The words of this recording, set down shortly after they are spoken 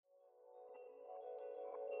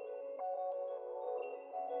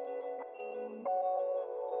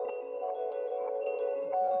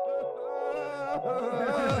Hey,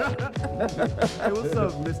 what's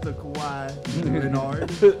up, Mr. Kawhi Leonard?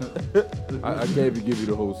 I can't even give you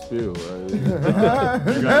the whole spiel, right?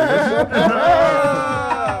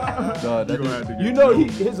 You know,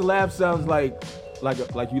 his laugh sounds like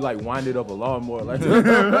you winded up a lawnmower, like. Bro,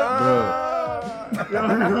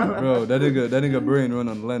 that nigga brain run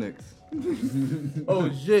on Linux.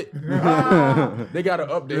 Oh shit! They gotta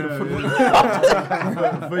update him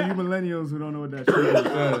For you millennials who don't know what that shit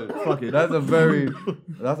is, fuck it. That's a very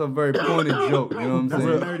pointed joke. You know what I'm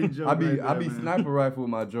saying? That's a nerdy joke. I be sniper rifle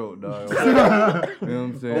my joke, dog. You know what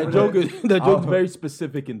I'm saying? That joke's very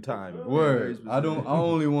specific in time. Word. I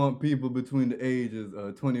only want people between the ages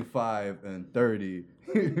of 25 and 30.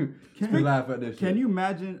 Can you laugh at this shit? Can you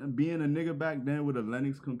imagine being a nigga back then with a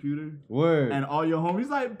Linux computer? Word. And all your homies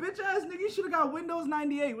like, bitch ass nigga, you should have got Windows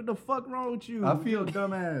 98. What the fuck wrong with you? I feel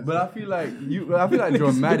dumbass. But I feel like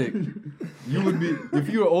dramatic. You would be, if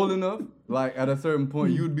you were old enough, like at a certain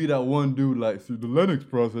point, you would be that one dude like, see, the Linux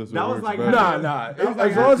processor. That was works like, better. Nah.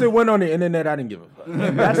 As long as it went on the internet, I didn't give a fuck.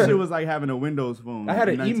 that shit was like having a Windows phone. I had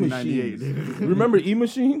an E-machine. Remember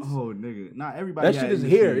E-machines? Oh, nigga. Not everybody That shit had is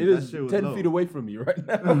here. It E-machines. is That shit was 10 low. feet away from me right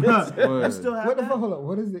now. You still have What the that? fuck? Hold on.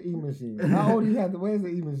 What is the E-machine? How old do you have? Where's the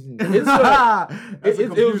E-machine?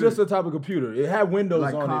 It was just a type of computer. It had Windows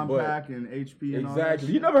Like on Compaq and HP and all that exactly.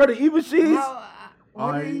 shit. You never heard of E-machines?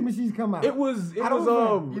 When did E-machines come out? It was You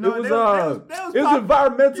know,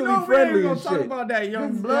 environmentally friendly we ain't and gonna talk shit. about that,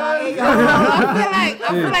 young blood. I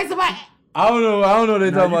feel like somebody. I don't know what they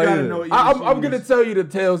talking about either. I'm gonna tell you the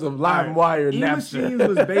tales of LimeWire and Napster.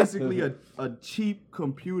 E-machines was basically a cheap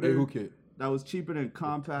computer. Hey, who kid? That was cheaper than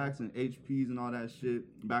Compaqs and HPs and all that shit.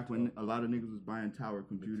 Back when a lot of niggas was buying tower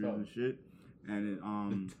computers and shit. And it,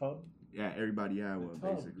 yeah, everybody had one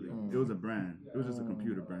basically. It was a brand. It was just a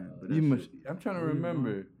computer brand. But that shit, I'm trying to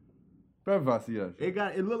remember. Probably if I see that shit.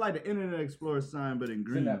 it looked like the Internet Explorer sign, but in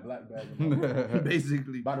green. black bag.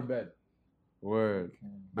 Basically. By the bed. Word.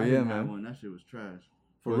 But I yeah, didn't have man. one. That shit was trash.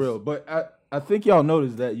 For real. But I think y'all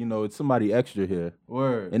noticed that, it's somebody extra here.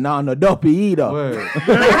 Word. And now on the dopey either. Word.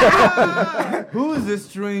 Who is this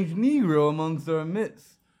strange Negro amongst our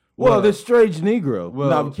midst? Well, this strange Negro. Well,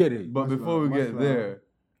 no, I'm kidding. But before we get there,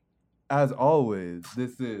 as always,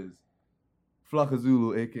 this is Flocka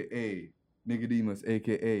Zulu, a.k.a. Nicodemus,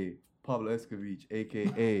 a.k.a. Pablo Escovich,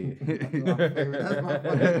 a.k.a.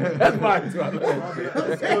 That's mine too.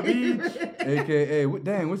 a.k.a.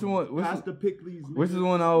 Dang, which one? Pastor Pickley's. Which is the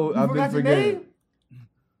one I've been forgetting?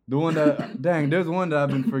 The one that, dang, there's one that I've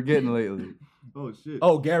been forgetting lately. Oh, shit.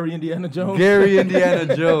 Oh, Gary Indiana Jones? Gary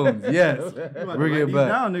Indiana Jones, yes. Bring it back.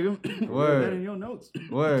 Down, nigga. Word. That in your notes.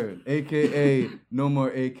 Word. A.k.a. No more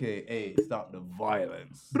A.k.a. Stop the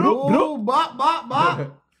violence. Ooh, bop, bop,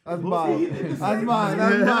 bop. That's mine. He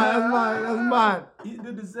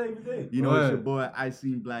did the same thing. You know, it's your boy, I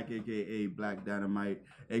Seen Black, a.k.a. Black Dynamite,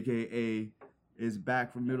 a.k.a. is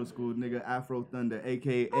back from middle school, nigga, Afro Thunder,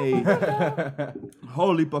 a.k.a.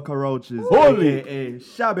 Holy Pakaroaches, a.k.a.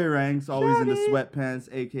 Shabby Ranks, always in the sweatpants,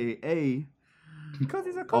 a.k.a.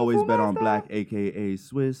 Always bet on black, a.k.a.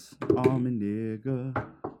 Swiss Army nigga,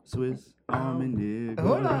 Swiss Army nigga,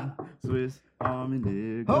 Hold on. Swiss Army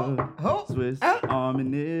nigga, Ho. Swiss Army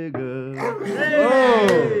nigga.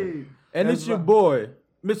 Hey! And it's your boy,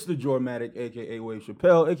 Mr. Jormatic, a.k.a. Wave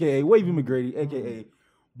Chappelle, a.k.a. Wavy McGrady, a.k.a.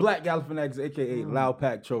 Black Galifianakis, a.k.a. Loud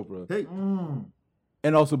Pack Chopra. Hey.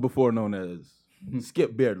 And also before known as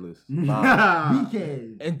Skip Beardless.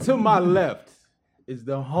 BK. And to my left is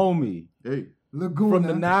the homie Hey. Laguna. from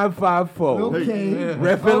the 954. Okay.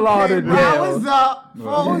 Reppin' Lauderdale. Foes up.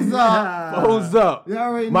 Foes up. Foes up. You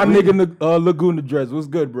already My know. nigga Laguna Dress. What's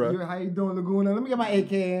good, bro? How you doing, Laguna? Let me get my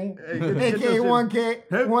AK in. get AK your 1K.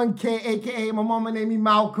 1K, AKA my mama named me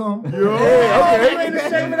Malcolm. Hey, okay. You ain't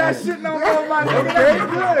ashamed of that shit no more, my nigga.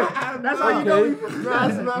 That's good. That's how you know we.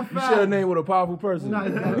 That's not You share a fact. name with a powerful person. No,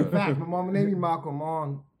 that's a fact. My mama named me Malcolm.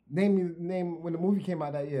 Name when the movie came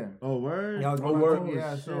out that year. Oh, word? Yeah, I was Oh, going word. to-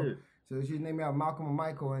 yeah, Shit. so she named me out Malcolm and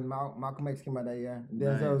Michael, and Malcolm X came out that year.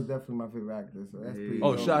 Denzel Nice. was definitely my favorite actor, so that's pretty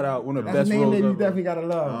Oh, dope. shout out. One of the That's best a name roles that you ever. definitely gotta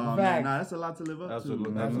love. Oh, man. Fact. Nah, that's a lot to live up Absolutely.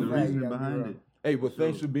 to. That's the Absolutely. reasoning Yeah, behind you're it. Hey, but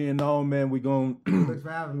thanks for being on, man. We're going to Thanks for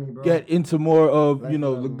having me, bro. get into more of, Thanks for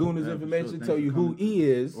having me. Laguna's Yeah, for information, sure. tell Thanks you for who coming. he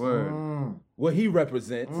is, Word. what he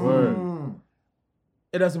represents, Word.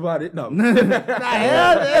 and that's about it. No.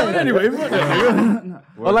 Anyway,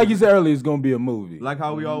 Well, like you said earlier, it's going to be a movie. like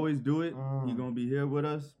how we always do it, you're going to be here with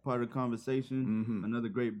us, part of the conversation. Another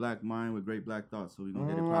great black mind with great black thoughts. So we're going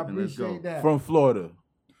to get it I popping. Let's go. appreciate that. From Florida.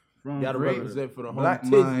 From Got to Florida. represent for the whole Black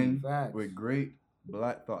tizzy. mind Facts. with great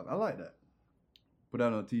black thoughts. I like that. put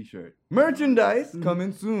out a t-shirt. Merchandise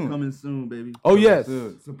coming soon. Coming soon, baby. Oh yes,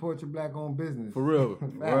 Support your black-owned business. for real.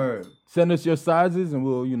 Word. Send us your sizes and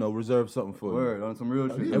we'll reserve something for you. Word. On some real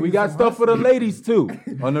shit. And we got stuff for the ladies too.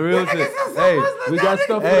 On the real shit. Hey, We got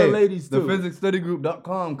stuff for the ladies the too.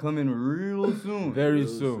 physicsstudygroup.com coming real soon. Very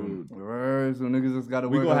soon. Word. So niggas just gotta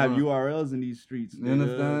We work gonna have on- URLs in these streets. You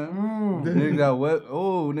understand? Niggas got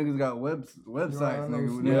niggas got websites.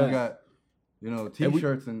 Niggas Yeah. got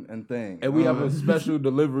t-shirts and things. And we have a special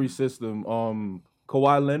delivery system.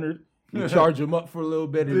 Kawhi Leonard, you charge him up for a little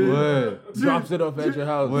bit and he Word. drops it off at your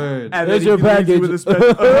house. Word. And There's then your he leaves you package. with a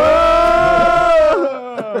special-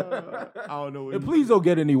 I don't know what And please don't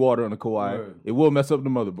get any water on the Kawhi. Word. It will mess up the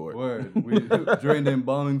motherboard. Word. We drained the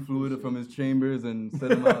embalming fluid from his chambers and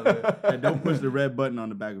set him out there. And don't push the red button on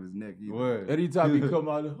the back of his neck either. Word. Anytime he come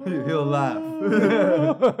out, He'll laugh.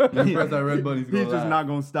 You press that red button, he's gonna He's just laugh. not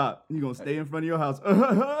gonna stop. He's gonna stay in front of your house.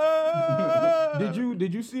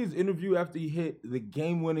 Did you see his interview after he hit the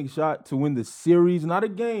game-winning shot to win the series? Not a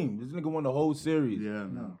game. This nigga won the whole series. Yeah,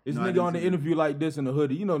 no. This No, I nigga didn't on the see that. interview like this in a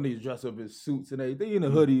hoodie. You know niggas dress up in suits and everything. In a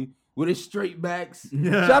hoodie with his straight backs.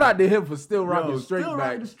 Yeah. Shout out to him for still Yo, rocking straight still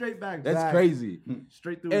rocking the backs. straight back. That's Zach. crazy.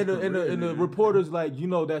 Straight through. And his the, career, and the nigga. reporters like,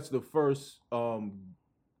 that's the first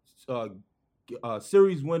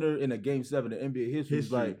series winner in a Game 7 in NBA history.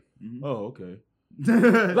 It's like, oh, okay.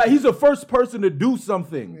 Like he's the first person to do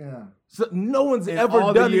something. Yeah. So no one's In ever all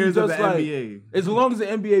the done it. years of Just the like NBA. as long as the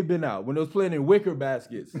NBA been out, when they was playing in wicker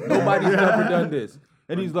baskets, nobody's ever done this.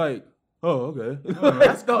 And he's like, oh, okay.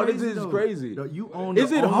 This is though. crazy. Yo, you own Is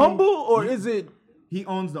the it only- humble or is it He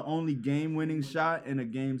owns the only game-winning shot in a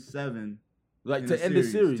Game 7. like in to a end the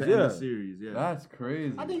series? To Yeah. end the series, yeah. That's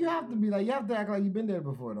crazy. I think you have to be like, you have to act like you've been there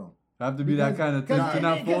before, though. Have to be that kind of thing to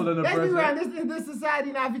not fold under let's be pressure. real, in this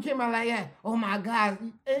society now, if you came out like, yeah, oh my God,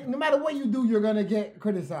 no matter what you do, you're gonna get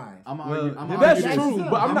criticized. I'm Well, That's argue true, this.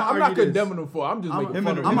 but I'm not argue this. condemning him for it. I'm just making Him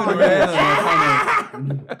fun and of him. Ray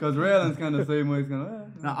Allen because Ray Allen's kind of same way. He's kind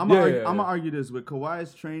of. Now, I'm gonna argue this with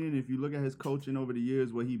Kawhi's training. If you look at his coaching over the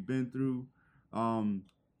years, what he's been through,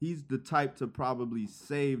 he's the type to probably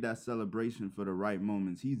save that celebration for the right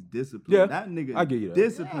moments. He's disciplined. Yeah, That nigga I get you is that.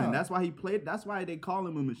 disciplined. Yeah. That's why he played. That's why they call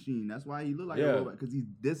him a machine. That's why he look like a Yeah. robot, because he's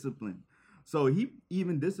disciplined. So he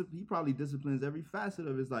probably disciplines every facet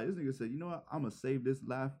of his life. This nigga said, you know what? I'm gonna save this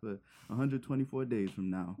laugh for 124 days from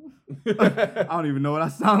now. I don't even know what I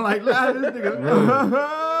sound like. This nigga.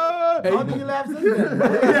 How do you laugh since then?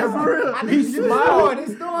 Yeah, for real. I He think you smiled.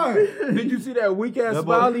 It's story. Did you see that weak ass That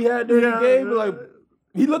boy- smile he had during Yeah, the game? yeah. Like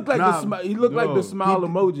he looked like Nah, the smile. He looked like the smile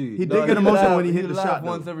emoji. he did get emotional when he hit the laugh shot.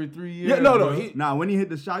 once though. every 3 years. Yeah, no. bro. Nah, when he hit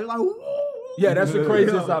the shot, you're like, woo! Yeah, that's the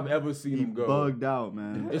craziest Yo, I've ever seen He him go. bugged out,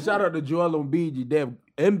 man. And shout out to Joel Embiid, you damn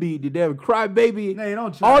crybaby. Nah, you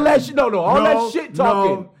don't try. All that shit, all that shit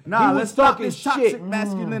talking. Nah, he was let's stop talking this shit. toxic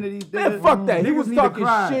masculinity. Man, fuck that. He Niggas was need to talking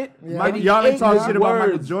cry. shit. Yeah. and he Y'all ain't ate talking his shit about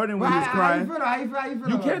Michael words. Jordan when he was How you crying. feel? How you feel?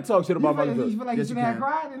 You can't talk shit about Michael You Jordan. feel like Yes, you you should have can.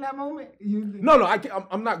 cried in that moment? No,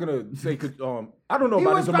 I'm not gonna say. I don't know He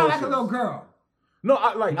about was his crying emotions. like a little girl. No,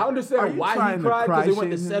 I Are understand you why trying he to cried because cry they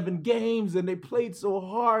went to shame him? 7 games and they played so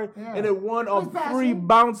hard Yeah. and it won It was off passion. 3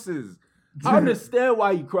 bounces. I understand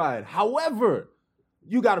why he cried. However,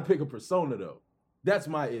 you got to pick a persona though. That's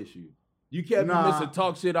my issue. You can't be Nah. Mr.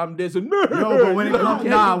 Talk shit. I'm this and but when it comes-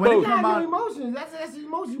 nah, when it You come have out- your emotions. That's the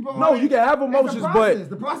emotion. You put No, on it. you can have That's emotions, the but process.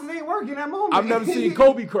 The process ain't working that moment. I've never seen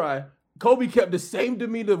Kobe cry. Kobe kept the same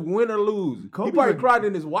demeanor, win or lose. Kobe's he probably a- cried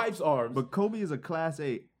in his wife's arms. But Kobe is a class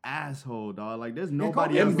A asshole, dog. Like there's Kobe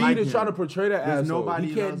nobody else Embiid like is him. trying to portray that There's asshole. nobody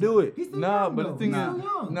He can't else do it. He's still Nah, young, but though. the thing He's is,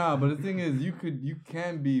 still young. but the thing is, you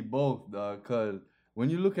can be both, dog. Cause when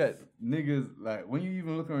you look at niggas, like when you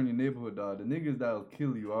even look around your neighborhood, dog, the niggas that'll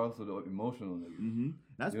kill you are also the emotional niggas.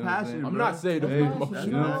 That's You know what I'm passion. saying? I'm bro. not saying don't be Hey, emotional.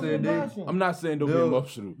 you know what I'm saying? I'm not saying don't be They'll-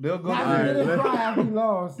 emotional. They'll go. Now, Alright, he didn't let- cry after he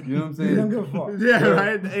lost. You know what I'm He don't saying? give a fuck. Yeah,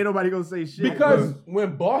 right. Ain't nobody gonna say shit. Because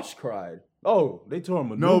when Bosch cried, they tore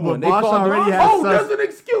him a No, new but one. They Bosch called him, already has sus- there's an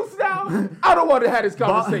excuse now. I don't want to have this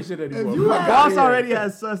conversation anymore. you Fuck had- outta Boss here. already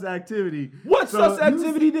has sus activity. What So sus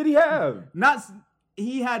activity did he have?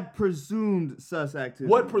 He had presumed sus activity.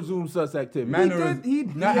 What presumed sus activity? Mannerism. He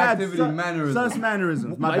Not had activity, mannerism. Sus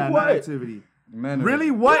mannerisms. My Like bad, what? not activity. Mannerism.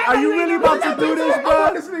 Really? What? Are you really about to do this, I bro?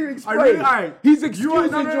 want this nigga to Are you explain. really? All right. He's You excusing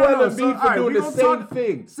want- no, Joel Embiid So, for all right, doing we the gonna same talk-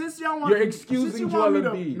 thing. Since y'all want, You're excusing since you want Joel me to-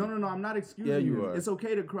 Embiid. No, I'm not excusing Yeah, you are. It's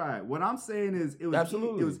okay to cry. What I'm saying is, it was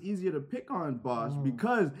Absolutely. it was easier to pick on Bosch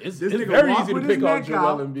because It's this nigga very walked easy to with his pick on neck Joel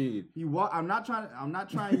out. Embiid. I'm not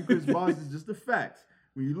trying to Chris Bosch. It's just the facts.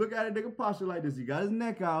 When you look at a nigga posture like this, he got his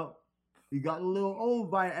neck out, he got a little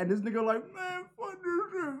old bite, and this nigga like, man, fuck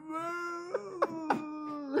this shit,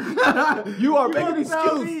 man. You are You making gonna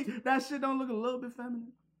tell excuse. me that shit don't look a little bit feminine?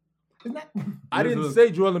 It's not. I didn't say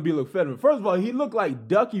Joel Embiid looked feminine. First of all, he looked like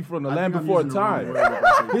Ducky from The Land think I'm Before using the wrong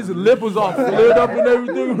Time. word. His lip was all flared up and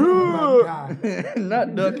everything. God.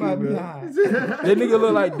 Not Ducky, bro. God. That nigga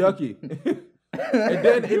look like Ducky. And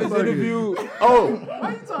then in his interview,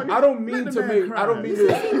 Why you talking? I don't mean Let to the man make. cry. I don't mean to.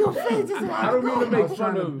 I I don't mean to I make was fun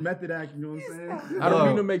trying to of. method act, you know what I'm saying? I don't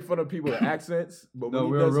mean to make fun of people with accents, but No, when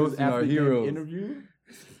he we're does his roasting our after game heroes. interview,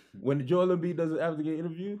 when Joel Embiid does an after game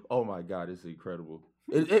interview, oh my God, it's incredible.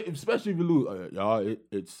 Especially if you lose, y'all,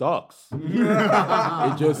 it sucks.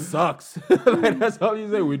 It just sucks. Like, that's all you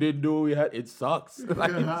say. We didn't do what we had. It sucks.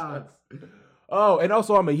 Like, it sucks. Oh, and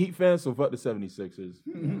also I'm a Heat fan, so fuck the 76ers.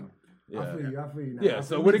 I feel you. Now. Yeah,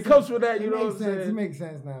 so when it comes to that, you It know makes what I'm sense. It saying? makes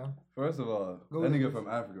sense now. First of all, Go that nigga Lakers. from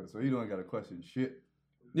Africa, so he don't gotta question shit.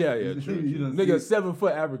 Yeah, You true. done Nigga, seen- 7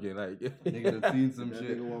 foot African, like. Nigga done seen some That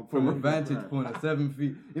shit nigga walk from a from vantage Africa. point of 7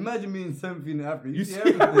 feet. Imagine being 7 feet in Africa. You see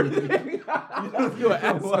see everything. You're an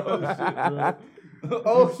asshole.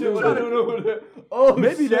 Oh shit! What I don't know what it. Oh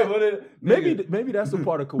Maybe shit! that- What it, Maybe that's a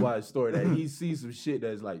part of Kawhi's story that he sees some shit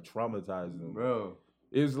that's like traumatizing him. bro.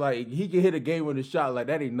 It's like he can hit a game with a shot like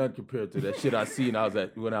that ain't nothing compared to that shit I seen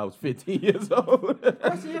when I was 15 years old.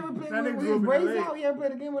 Question, you ever played That with nigga his grew up in braids LA. out? You ever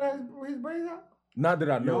played a game without his braids out? Not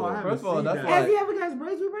that I know. Yo, I of. haven't First of all, seen that's that. why- Has he ever got his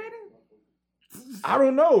braids rebraided? I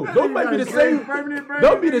don't know. Those might be the got same. permanent braids,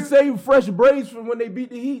 Don't be the nigga. same fresh braids from when they beat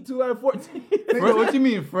the Heat 2014. Bro, what you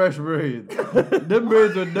mean fresh braids? Them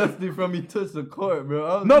braids are dusty from he touched the court,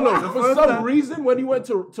 bro. No. The For first some time- reason, when he went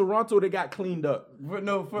to Toronto, they got cleaned up.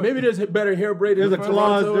 No, Maybe there's better hair braid. There's a in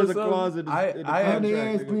clause. Toronto or There's a something. clause in the I in the am- Oh, the contract, air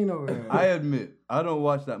is nigga. clean over there. I admit, I don't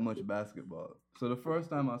watch that much basketball. So the first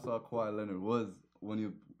time I saw Kawhi Leonard was when he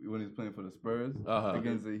was playing for the Spurs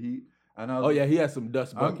against the Heat. And I was Oh yeah, he had some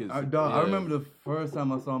dust buckets. I Yeah. remember the first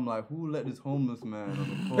time I saw him, like, who let this homeless man on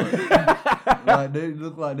the court? Like, they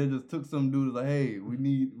look like they just took some dude, like, hey, we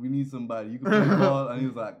need somebody. You can play ball. And he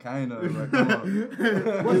was like, kind of. Like, come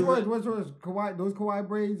on. What's worse? Kawhi, those Kawhi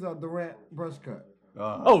braids or Durant brush cut?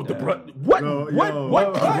 Oh, the damn. what? Yo, What? yo,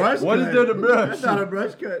 What? brush What is cut? there to brush? That's not a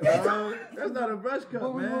brush cut, dog. That's not a brush cut,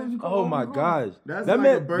 What was man. you call Oh it? my gosh. That's That like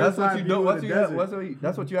meant a bird's That's what eye you view don't. of What the you have, desert.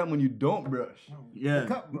 that's what you have when you don't brush.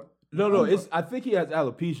 Yeah. No. It's. I think he has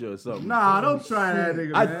alopecia or something. Nah, don't try that,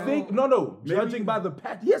 nigga. I man. think no. Maybe- Judging by the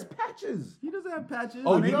patch, he has patches. He doesn't have patches.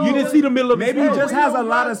 Oh, I mean, you didn't see the middle of his Maybe he head. just We has a don't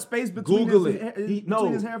lot got- of space between Google his, it.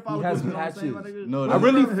 between his hair He follicles. has You know what I'm saying, patches. my nigga? No, I that's-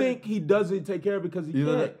 really think he doesn't take care of it because he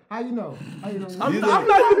Either can't. How you know? I'm Either-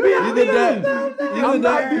 not even being Either mean. that, I'm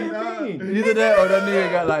not being mean. either that, or that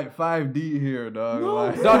nigga got like 5D here, dog.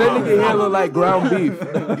 Like, No, that nigga hair look like ground beef.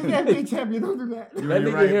 He's that big champion. Don't do that. That You're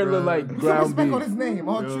nigga right, hair bro. look like Put some ground respect on beef. his name.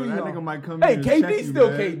 All Yo, tree. that y'all. nigga might come Hey, in and check KD's you,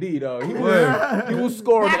 still man. KD though. Word. He will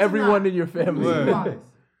score on Patch everyone not. in your family. Word. Wallace.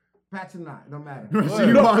 Patch or not, don't matter.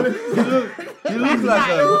 Rasheed Wallace. he looks like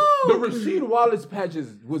a. The Rasheed Wallace patches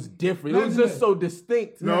was different. It was just so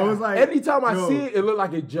distinct. No, it was like Anytime I yo, see it, it looked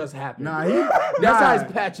like it just happened. Nah, he. That's how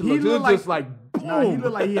his patch he looks. It looked was just like boom. Nah, he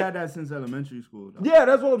looked like he had that since elementary school. Though. Yeah,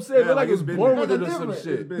 that's what I'm saying. Yeah, It looked like like he was it's been born there. with it or That's some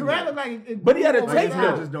different. shit. been Durant there. looked like it. But he had a Like, tape his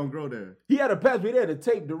hair though. just don't grow there. He had a patch, but he had a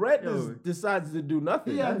tape. Durant Yo. just decides to do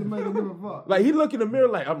nothing. He had to make a give a fuck. Like he look in the mirror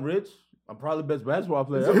like I'm rich. I'm probably the best basketball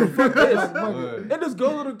player ever. Fuck this. Word. And just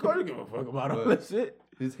go to the court and give a fuck about all that shit.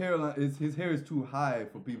 His hairline, his hair is too high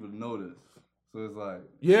for people to notice. So it's like.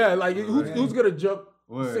 Yeah, like who's gonna jump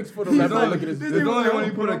Word. 6 foot It's 11 and only, look at his it's nigga only was when he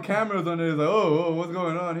like, put oh, the cameras on there, it's like, oh, what's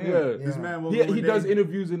going on here? Yeah. This man woke He, up one he day. does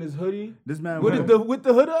interviews in his hoodie. This man With woke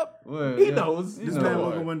the hood up. Word, He yeah. knows. This You man know.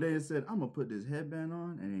 woke up one day and said, "I'm gonna put this headband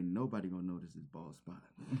on, and ain't nobody gonna notice his bald spot."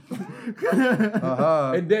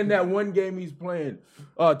 Uh-huh. And then that one game he's playing.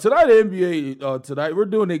 Tonight, the NBA, tonight, we're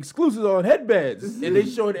doing exclusives on headbands. And they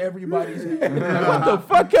showed everybody's head. What the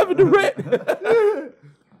fuck, Kevin Durant?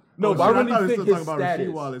 No, but I really thought we think still his talking about status.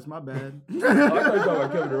 Rasheed Wallace. My bad. Oh, I thought you were talking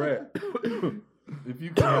about Kevin Durant.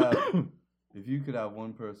 If you could have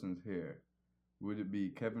one person's hair, would it be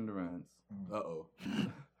Kevin Durant's? Uh-oh.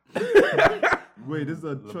 Wait, this is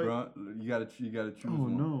a choice. LeBron, you gotta choose Oh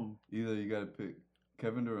one. no. Either you gotta pick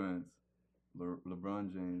Kevin Durant's,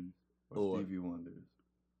 LeBron James, or Or- Stevie Wonder's.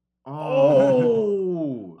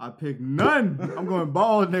 Oh. I pick none. I'm going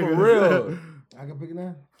bald, nigga. For real. I can pick it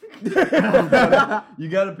now. You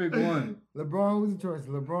gotta pick one. LeBron, who's the choice?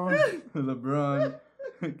 LeBron. LeBron,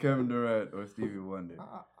 Kevin Durant, or Stevie Wonder.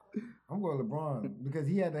 I'm going LeBron because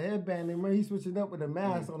he had the headband. And remember, he switched it up with the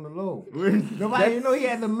mask on the low. Nobody didn't know he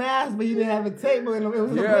had the mask, but he didn't have a tape. But it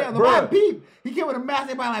was Yeah, a bruh. Nobody peep. He came with a mask.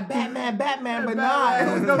 Everybody like Batman, but nah,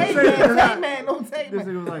 it was Don't tape say man, that. tape man, no tape This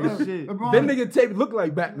man. nigga was like, shit. LeBron, That nigga tape looked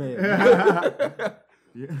like Batman.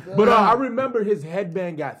 Yeah. But I remember his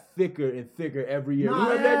headband got thicker and thicker every year. Nah,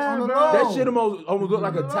 Remember yeah, on the that low. shit almost looked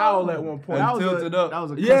like a towel at one point. That was tilted up. That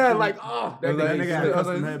was a Yeah, custom- like That nigga had a I was custom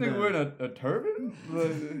like, this nigga headband. wearing a turban?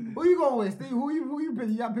 Like, Who you going with, Steve? Who you pick?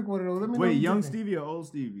 You gotta pick one of those. Let me know. Wait, who you young picking. Stevie or old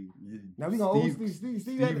Stevie? Now we gonna old Stevie.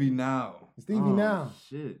 Stevie now. Stevie Oh, now.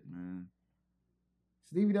 Shit, man.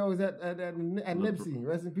 Stevie that was at Nipsey.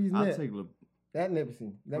 Rest in peace, I'll Nip. take That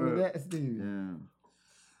Nipsey. That was that Stevie. yeah.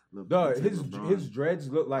 Dog, I'll take his LeBron. dreads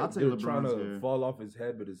look I'll like take they're trying LeBron's to hair. fall off his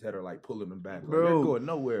head, but his head are like pulling him back. Like, Bro. they're going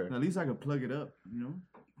nowhere. At least I could plug it up, you know?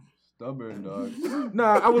 Stubborn, dog.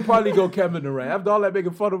 Nah, I would probably go Kevin Durant. After all that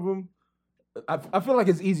making fun of him, I feel like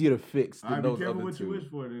it's easier to fix All than right, be those careful other what two. you wish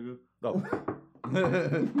for, nigga. No.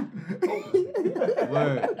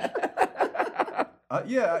 Word.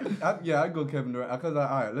 I'd go Kevin Durant. Because, all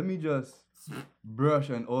right, let me just brush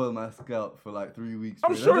and oil my scalp for like 3 weeks.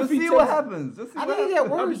 I'm straight. sure Just if he see what takes- happens. Just see I what think it happens.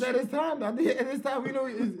 get worse at this time. I think at this time, you know,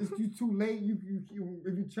 it's too late. You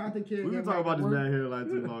if you try to care. We can talk about this bad hairline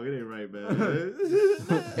too long. It ain't right, man.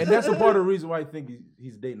 And that's a part of the reason why I think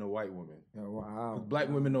he's dating a white woman. Oh, wow. Black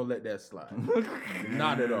women don't let that slide.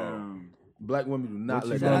 Not at all. Damn. Black women do not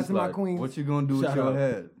let Shout out that to my slide. queens. What you gonna do with Shout your out.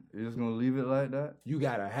 head? You just gonna leave it like that? You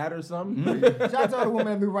got a hat or something? Shout out to all the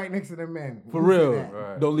women that live right next to them men. For Who said real. that?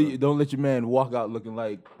 Right. Don't let your man walk out looking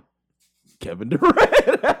like Kevin Durant.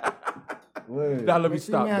 Word. Now let me But she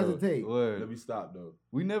stop may though. hesitate. Word. Let me stop though.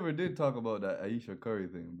 We never did talk about that Aisha Curry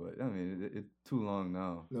thing, but I mean, it's too long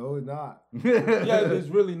now. No, it's not. Yeah, it's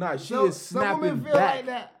really not. She is Some snapping women feel back. like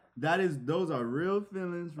that. Those are real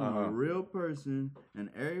feelings from Uh-huh. a real person, and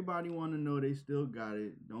everybody want to know they still got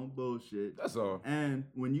it. Don't bullshit. That's all. And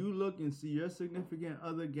when you look and see your significant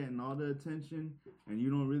other getting all the attention, and you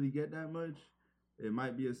don't really get that much, it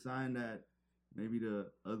might be a sign that maybe the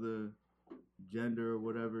other gender or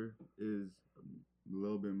whatever is a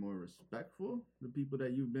little bit more respectful. The people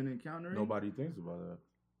that you've been encountering. Nobody thinks about that.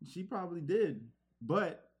 She probably did,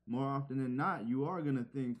 but more often than not, you are gonna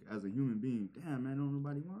think as a human being, damn man, don't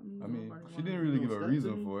nobody want me. I mean, Nobody she want didn't me, really don't give a step to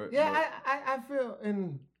reason me." for it. Yeah, I feel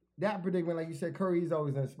in that predicament, like you said, Curry's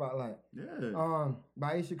always in the spotlight. Yeah.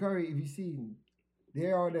 By Aisha Curry, if you see,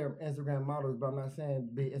 there are their Instagram models, but I'm not saying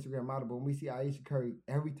big Instagram model. But when we see Aisha Curry,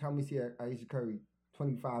 every time we see Aisha Curry,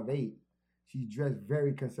 25'8", she's dressed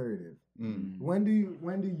very conservative. Mm. When do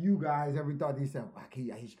you guys ever thought to yourself, "Why can't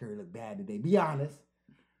Aisha Curry look bad today?" Be honest.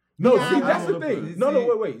 No, Yeah, see, I that's the don't thing. look-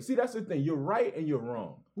 No, wait. See, that's the thing. You're right and you're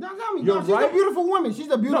wrong. No, tell me. You're No, she's right. a beautiful woman.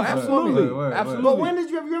 She's a beautiful absolutely. woman. Wait. Absolutely. But when did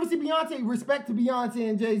you ever see Beyonce? Respect to Beyonce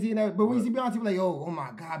and Jay-Z and that. But when you see Beyonce, you're like, oh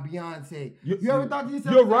my God, Beyonce. You ever thought to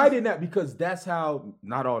yourself? You're right in that because that's how,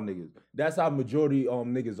 not all niggas, that's how majority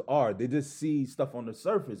niggas are. They just see stuff on the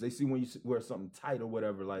surface. They see when you wear something tight or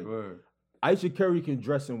whatever. Like, Word. Aisha Curry can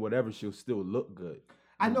dress in whatever, she'll still look good.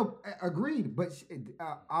 I know, agreed. But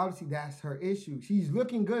obviously that's her issue. She's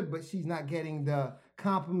looking good, but she's not getting the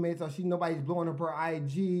compliments, or nobody's blowing up her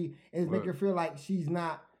IG, and it's making her feel like she's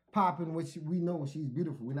not popping. Which we know she's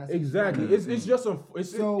beautiful. We're not saying she's Exactly. not. it's just a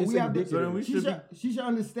it's So it's we have to, indicative. she should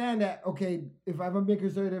understand that. Okay, if I'm being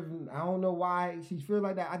conservative, I don't know why she feels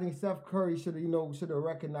like that. I think Steph Curry should have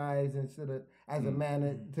recognized and should have, as a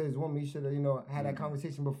man to his woman, he should have had that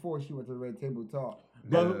conversation before she went to the red table to talk.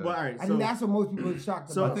 But all right, I think that's what most people are shocked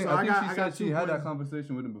So- about. so I think I she got said she 2 had that points.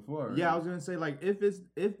 conversation with him before. Yeah, I was gonna say, like,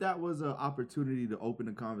 if that was an opportunity to open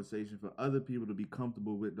a conversation for other people to be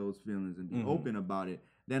comfortable with those feelings and be open about it,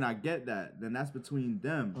 then I get that. Then that's between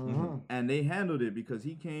them, and they handled it because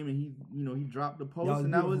he came and he dropped the post, Y'all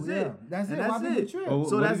and that was beautiful, it. yeah. That's and it. Why That's people it. trip? Oh,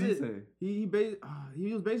 So what that's did he it. say?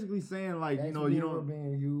 He was basically saying like, Thanks you for being know,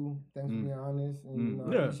 being you. Thanks for being honest,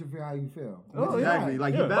 and Yeah. you should feel how you feel. Oh, exactly. yeah.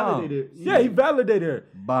 Like Yeah. he validated. Yeah, he validated her.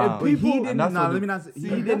 Bomb. And people, he didn't. that's Nah, what let me not say. See, He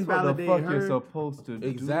that's didn't what validate the fuck her. you're supposed to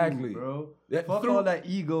Exactly. do, bro. That- Fuck through- all that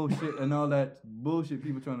ego shit and all that bullshit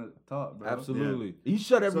people trying to talk, bro. Absolutely. He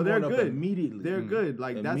shut So everyone they're up good. immediately. They're good.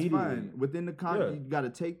 Like that's Immediately. fine. Within the Yeah. you got to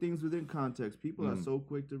take things within context. People are so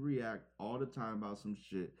quick to react all the time about some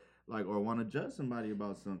shit, like or want to judge somebody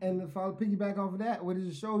about something. And if I piggyback off of that, what it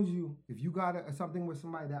just shows you, if you got something with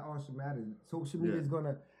somebody, that also matters. Social media is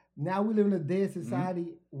gonna. Now we live in a day of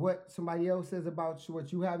society. What somebody else says about you,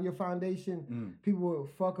 what you have, your foundation, people will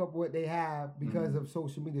fuck up what they have because of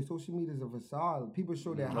social media. Social media is a facade. People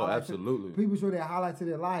show their highlights. absolutely. People show their highlights of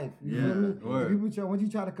their life. You feel me? Word. People when you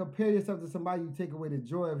try to compare yourself to somebody, you take away the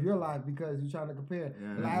joy of your life because you're trying to compare.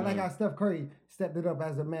 Yeah, I like how Steph Curry stepped it up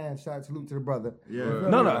as a man. Salute to the brother. Yeah.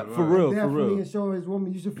 Word. No, for real, for Definitely, real. and show his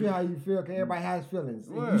woman, you should feel how you feel, because everybody has feelings.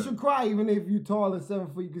 Word. You should cry even if you're tall and 7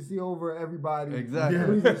 foot, you can see over everybody.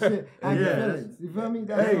 Exactly. You should shit. I Yeah. feel it. You feel me?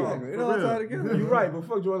 That's Hey, all. It all tied together. You're right, but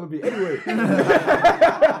fuck Joel Embiid.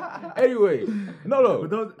 Anyway, no. But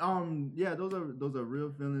those are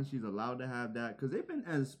real feelings. She's allowed to have that because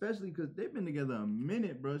especially because they've been together a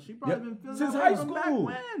minute, bro. She probably been feeling Since that high way from back school.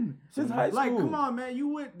 when. Since high Like, school. come on, man. You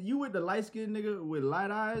with the light skinned nigga with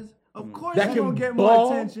light eyes? Of course That you can gonna get ball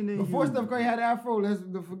more attention than Before you. Steph Curry had Afro, let's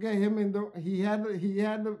forget him and he had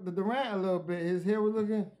the Durant a little bit. His hair was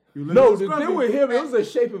looking. No, the thing with him, it was the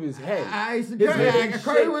shape of his head. Curry ain't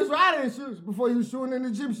Curry shaped- was riding shoes before he was shooting in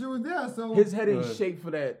the gym. She was there, so His head ain't shaped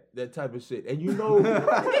for that type of shit. And you know,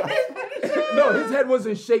 no, his head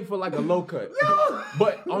wasn't shaped for like a low cut.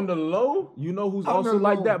 But on the low, you know who's On also the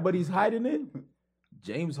like low. that, but he's hiding it?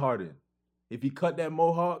 James Harden. If he cut that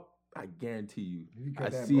mohawk, I guarantee you, I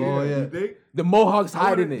cut that see Oh, it. yeah. You think? The mohawk's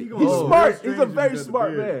hiding he it. gonna He's look smart. real He's strange a if he very cut the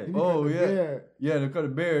smart beard. man. Oh yeah, yeah. yeah. The cut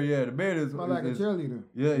of beard, yeah. The beard is smell like a is- cheerleader.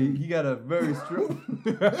 Yeah, he got a very strong.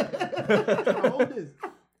 Hold this.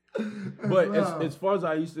 But as far as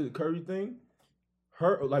I used to the Curry thing,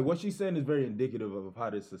 her like what she's saying is very indicative of how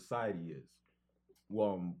this society is.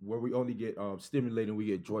 Where we only get stimulated, we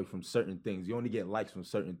get joy from certain things. You only get likes from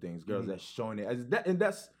certain things. Girls that's showing it as that, and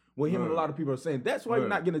that's what him and a lot of people are saying. That's why you're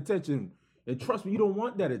not getting attention. And trust me, you don't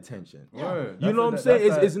want that attention. Word. You know what I'm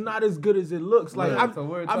saying? It's not as good as it looks. Like Word. It's a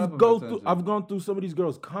weird type of attention. I've gone through some of these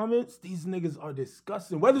girls' comments. These niggas are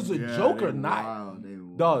disgusting. Whether it's a joke or not,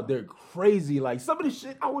 dog, they're crazy. Like some of the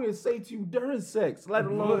shit I wouldn't say to you during sex, let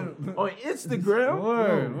alone on Instagram.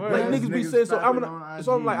 Word. Like Yes, niggas be niggas saying so. fapping on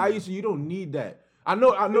So I'm like, IG. Aisha, you don't need that. I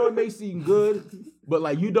know it may seem good, but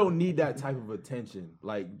like you don't need that type of attention.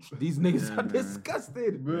 Like these niggas are man.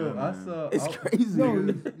 disgusted, Bro, I saw. It's crazy.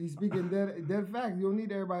 No, he's speaking dead facts. You don't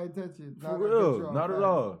need everybody's attention. For real, not at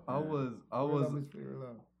all. I was I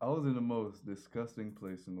was in the most disgusting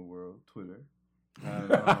place in the world, Twitter.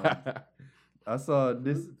 And, I saw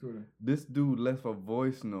this dude left a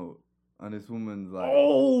voice note on this woman's like.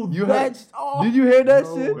 Oh, You that's Did you hear that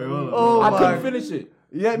No shit? way. Oh, I my- couldn't finish it.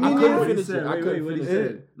 Yeah, me I neither. couldn't finish it. I Wait, couldn't what he finish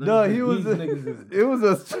said? it. No, he was. These niggas is-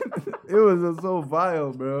 It was so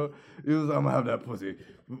vile, bro. It was. I'm gonna have that pussy.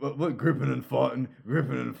 What gripping and farting,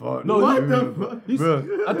 gripping and farting. No, What gripping the and fuck? farting.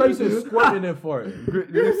 Bro, I thought you said squirting and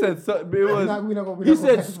farting. you said something. It was. we not gonna He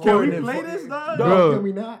said Can squirting we and play farting. this, dog? Bro. Can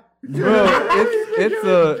we not? Bro,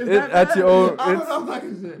 it's at your own. I'm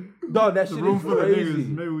talking shit. Dog, that shit Room is full of niggas. crazy.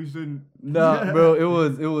 Maybe we shouldn't. Nah, bro,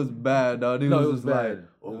 it was bad, dog. It No, was it was just bad. like, It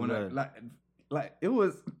oh, was when I, bad. like it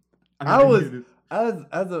was. gotta hear this.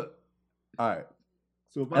 As a, all right,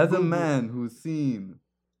 So if I as a Google- man who's seen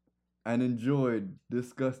and enjoyed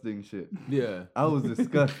disgusting shit, Yeah. I was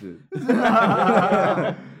disgusted.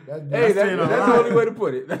 Hey, saying a that's the lot. only way to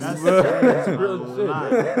put it. That's real shit.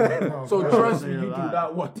 lot. So That's trust me, saying a you do lot.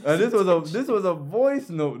 not want this. And this was a voice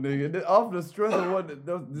note, nigga. Off the strength of what this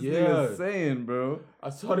nigga's saying, bro. I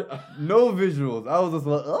saw that. No visuals. I was just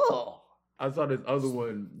like, oh. I saw this other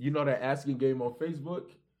one. You know that asking game on Facebook,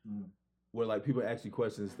 where like people ask you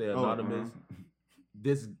questions, stay anonymous.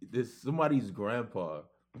 This somebody's grandpa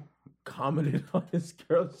commented on this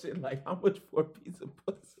girl shit like, how much for a piece of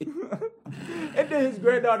pussy? And then his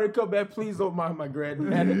granddaughter come back, please don't mind my granddad.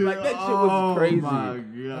 Like that shit was crazy. Oh my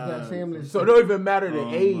That god. shameless So it shit. don't even matter the Oh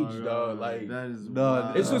my age, God. dog. Like That is No,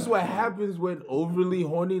 wild. it's just what happens when overly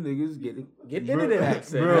horny niggas get internet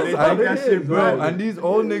access. Bro, That's I all think it that shit, is, bro. And these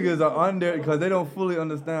old niggas are on there because they don't fully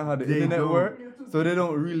understand how the They internet don't. works, so they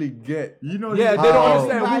don't really get. You know, Yeah, these- they don't How?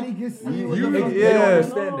 understand. Everybody can see You- what you- the fuck yeah. They don't going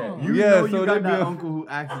understand that. on. You Yeah, know so you they got that be- uncle who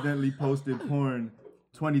accidentally posted porn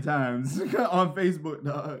 20 times on Facebook,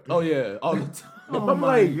 dog. Oh yeah, all the time. Oh I'm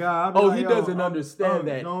my like, God, I'd be oh, like, he yo, doesn't understand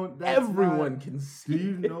that don't- that's everyone not- can Do see.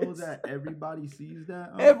 you know this. that everybody sees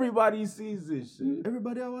that? Everybody sees this shit.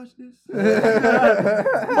 Everybody, I watch this.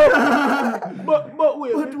 But with What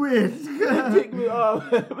with?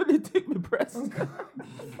 when they take me breast.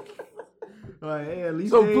 Like, hey, at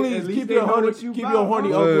least So they- please at least keep they your know horny, what you keep about, your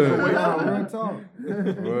horny huh? uncles Word. away Yeah, from real me.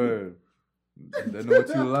 talk. Word. They know what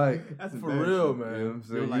you like. That's For bad real, shit. You know what man. I'm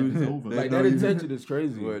saying? Your life is over. They Like know that you- attention is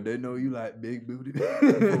crazy. Word, they know you like big booty.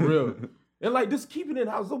 For real. And like just keep it in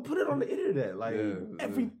house. Don't put it on the internet. Like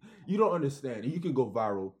Yeah, you don't understand. And you can go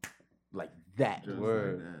viral like that. Just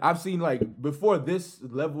Word. like that. I've seen like before this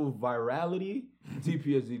level of virality,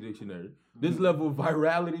 TPSD dictionary. This level of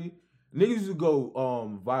virality, niggas used to go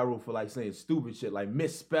viral for like saying stupid shit, like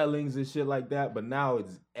misspellings and shit like that. But now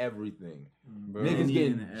it's everything. Bro. Niggas Anything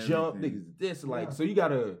getting and jumped, everything. niggas this like so you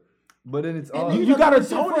gotta But then it's And all. You gotta do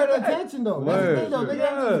shit tone for it the back. attention though. That's the thing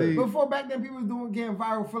though. Before back then, people was getting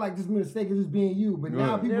viral for like this mistake of just being you. But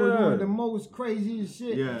now people are doing the most craziest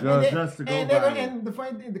shit. Yeah, just to go viral. And the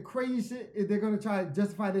funny thing, the crazy shit is they're gonna try to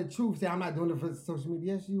justify their truth. Say I'm not doing it for social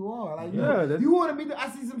media. Yes, you are. Like you want to be. I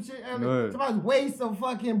see some shit earlier. Somebody's way so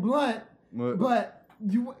fucking blunt, but.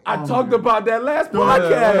 I talked about that last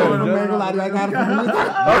podcast.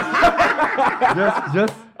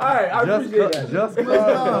 Just all right, I appreciate that. Just I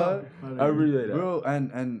appreciate that. Bro,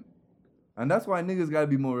 and that's why niggas gotta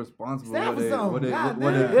be more responsible. Every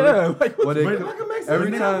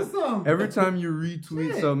time you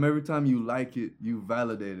retweet something, every time you like it, you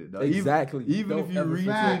validate it. Dog. Exactly. Even if you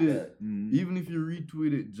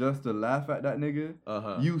retweet it just to laugh at that nigga,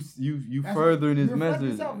 you furthering his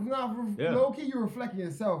message. Low key, you're reflecting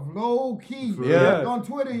yourself. Low key. Yeah. On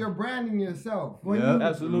Twitter, you're branding yourself.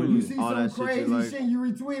 Absolutely. You see some crazy shit, you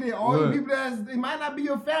retweet it. All the people it might not be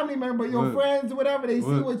your family member, but your friends or whatever, they see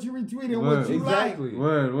what you retweeted. What you exactly.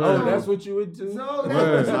 like. Oh, that's what you into? So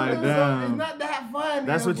that's it's not that fun.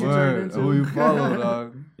 That's what you turn into. Who you follow,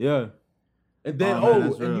 dog. Yeah. And then,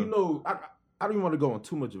 and you know, I don't even want to go on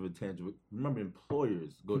too much of a tangent. But remember,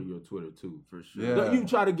 employers go to your Twitter too. For sure. Yeah. You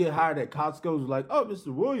try to get hired at Costco, it's like, oh,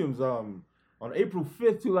 Mr. Williams, on April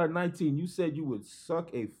 5th, 2019, you said you would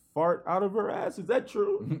suck a fart out of her ass. Is that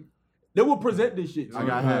true? They will present this shit. I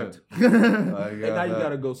got hacked. And now you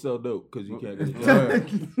gotta go sell dope because you can't get a job.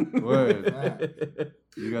 Word.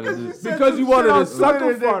 You gotta because you wanted to suck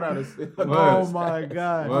a fart out of shit. Oh my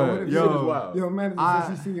God. Yo, man, since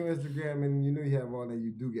you see your Instagram and you know you have all that,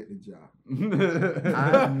 you do get the job.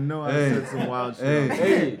 I know I said some wild shit.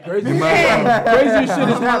 Hey, crazy shit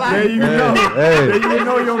is happening. There you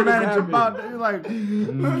know your manager about that. You're like,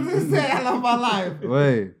 just say I love my life.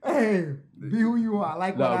 Wait. Hey. Be who you are. I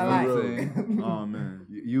like what I like. Oh, man.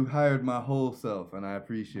 You hired my whole self, and I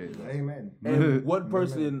appreciate that. Amen. And one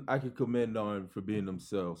person I could commend on for being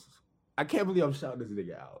themselves. I can't believe I'm shouting this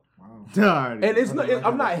nigga out. Wow. And it's not.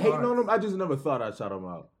 I'm not hating on him. I just never thought I'd shout him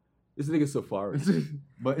out. This nigga Safari.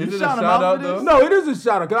 But is it a shout out though? No, it is a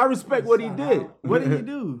shout out because I respect what he did. What did he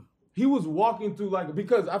do? He was walking through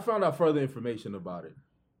because I found out further information about it.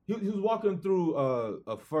 He was walking through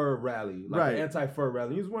a fur rally, an anti-fur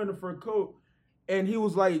rally. He was wearing a fur coat, and he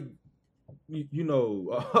was like,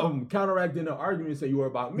 counteracting the argument and say you were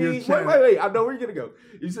about me. Wait, I know where you're gonna go.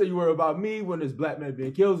 You said you were about me when this black man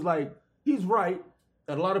being killed. Like, he's right.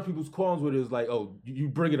 And a lot of people's qualms with it is like, oh, you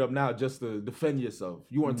bring it up now just to defend yourself.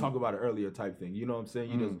 You want to talk about it earlier type thing. You know what I'm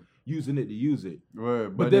saying? You just using it to use it. Right,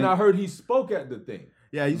 but then I heard he spoke at the thing.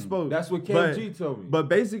 Yeah, he spoke. That's what KG told me. But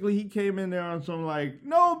basically, he came in there on some like,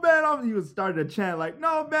 no ban on. He was starting to chant like,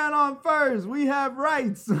 no ban on furs. We have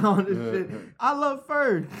rights on this shit. I love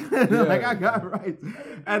furs. Like, I got rights.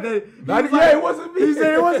 And then it wasn't me. He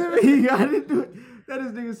said it wasn't me. I didn't do it. Then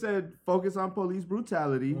this nigga said, focus on police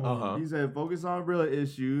brutality. He said, focus on real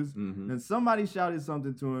issues. Then somebody shouted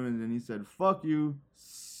something to him, and then he said, fuck you.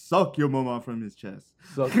 Suck your mama from his chest.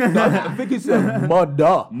 I think he said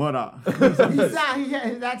mudda.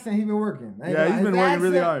 His accent, he been working. Yeah, he's been working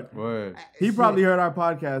really hard. Word. He probably heard our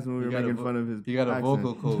podcast when we were making fun of his He got a accent.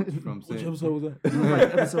 vocal coach from Which episode was that? It was like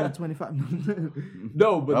episode 25.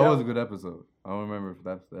 No, but that was a good episode. I don't remember if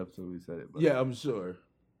that's the episode we said it. But. Yeah, I'm sure.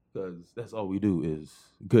 Because that's all we do is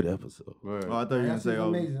good episode. Word. Oh, I thought you were going to say,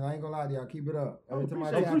 amazing. I ain't gonna lie to y'all. Keep it up. Every time I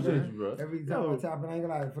appreciate you, bro. Every time I tap in, I ain't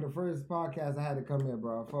gonna lie. For the first podcast, I had to come here,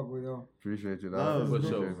 bro. Fuck with y'all. Appreciate you, Oh, dog. for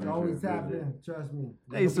sure. Always tap in. Trust me.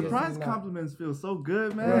 Hey, surprise compliments feel so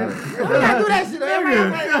good, man. I do that shit.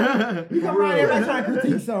 Everybody, you come around here, everybody trying to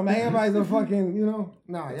critique something. Everybody's a fucking,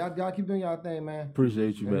 Nah, y'all keep doing y'all thing, man.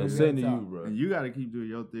 Appreciate you, man. Same to you, bro. And you got to keep doing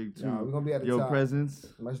your thing, too. We're going to be at the your top. presence.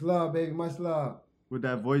 Much love, baby. Much love. With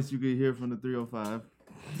that voice you could hear from the 305.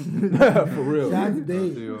 For real. Shout out to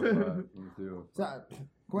Dave. 305. So,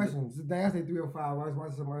 question. Since I say 305, I was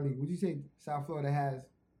watching some early. Would you say South Florida has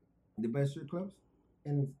the best strip clubs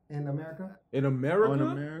in America? In America? Oh, in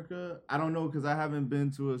America? I don't know because I haven't been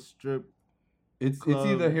to a strip It's club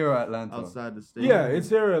either here or Atlanta. outside the state. Yeah, it's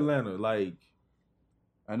here in Atlanta. Like,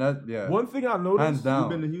 And that, one thing I noticed. Hands down. You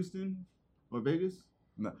been to Houston or Vegas?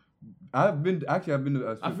 No. I've been to a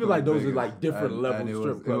strip I feel like those Vegas, are like different and level it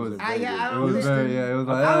strip was, clubs. It was, I it don't was very, it was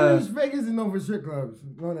like, I don't reach Vegas and no for strip clubs.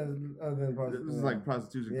 No, other than prostitution. This is like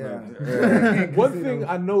prostitution clubs. Yeah. One thing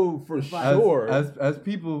I know for sure. as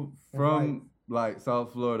people from like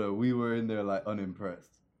South Florida, we were in there like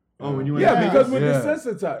unimpressed. Oh, when you went Yeah, to because we're Yeah.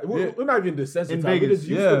 desensitized. We're not even desensitized. In We're Vegas. just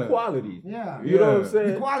used to Yeah. quality. Yeah. You know what I'm Yeah. The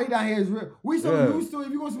saying? quality down here is real. We so Yeah. used to.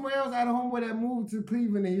 If you go somewhere else, I had a homeboy that moved to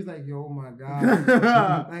Cleveland, and he's like, "Yo, oh my god,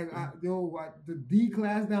 the D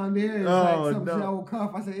class down there is like some shit I will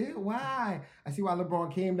cuff." I said, "Ew, why?" I see why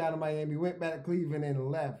LeBron came down to Miami, went back to Cleveland, and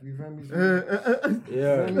left. You feel me?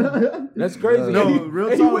 Yeah. That's crazy. No, And real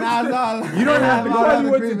and he talk. went- You don't have to You go know, to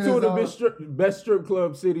you went to two of the best strip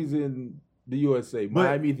club cities in the USA,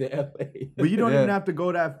 Miami, then LA. But you don't Yeah. even have to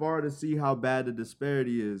go that far to see how bad the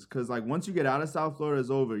disparity is. Cause like once you get out of South Florida, it's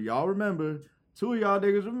over. Y'all remember? Two of y'all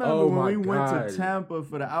niggas remember Oh when my we went God. to Tampa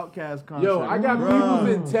for the Outkast concert? Yo, I got Bruh. people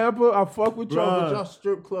in Tampa. I fuck with y'all, Bruh. but y'all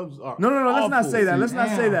strip clubs are No, let's not awful. say that. Let's not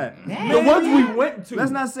say that. The ones we went to.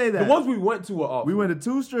 Let's not say that. The ones we went to were awful. We went to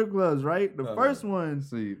two strip clubs, right? The first one,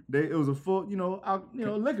 See, it was a full,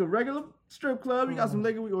 liquor, regular strip club. We got some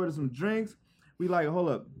liquor. We ordered some drinks. We like, hold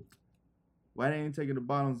up. Why they ain't taking the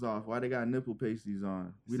bottoms off? Why they got nipple pasties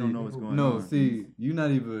on? We don't know what's going on. No, see, you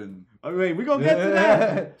not even. Oh, wait, we gonna get to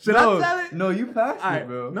that. Should no, I tell it? No, you passed All it, right.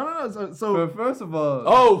 bro. No. So But first of all,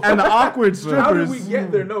 Oh, and the awkward how did strippers. we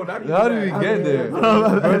get there? No, not even how did we that. get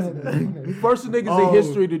there? First niggas Oh, in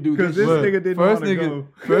history to do because this. this shit. nigga didn't First want to nigga, go.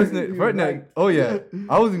 first He nigga, was first like- nigga. Oh yeah,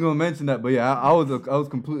 I wasn't gonna mention that, but yeah, I was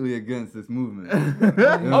completely against this movement.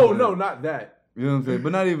 Oh no, not that. You know what I'm saying?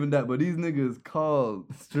 But not even that. But these niggas called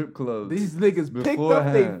strip clubs. These niggas picked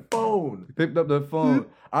up their Beforehand. phone. Picked up their phone.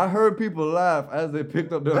 I heard people laugh as they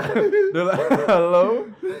picked up their. They're like, "Hello,"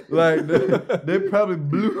 like they probably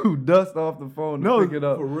blew dust off the phone to No, pick it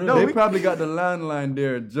up. for real. No, No, they we- probably got the landline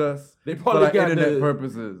there just They for probably like got internet the-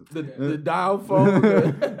 purposes. The dial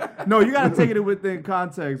phone. No, you gotta take it within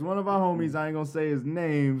context. One of our homies, I ain't gonna say his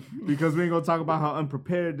name because we ain't gonna talk about how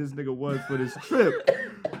unprepared this nigga was for this trip.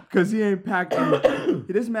 Cause he ain't packed any.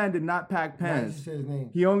 This man did not pack Nah, you pants. should say his name.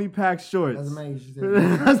 He only packed shorts. That's a man. You should say his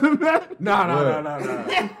name. That's a man. Nah, What? nah,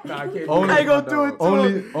 I can't. do Only- that, I ain't gonna my do it dog. to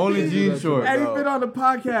him. Only jean shorts. And he been on the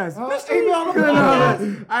podcast. Oh, he been on the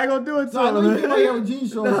podcast. I ain't gonna do it So I know to you him. feel like you have a jean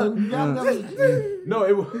short. So you gotta No,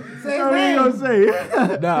 it was. say What his you name. gonna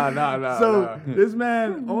say? Nah. So this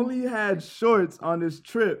man only had shorts on this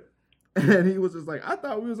trip, and he was just like, I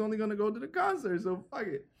thought we was only gonna go to the concert, so fuck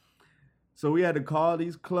it. So we had to call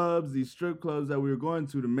these clubs, these strip clubs that we were going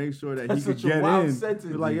to make sure that That's he could such a get wild in. sentence.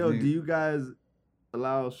 We're like, yo, do you guys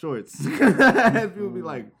allow shorts? And people be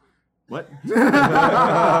like, what?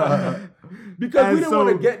 Because And we didn't so-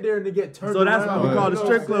 want to get there and to get turned So that's around. what we Right. call You the know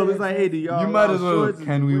strip what club. I'm It's like, hey, do y'all You might allow as well. shorts?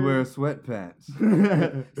 Can we Weird. wear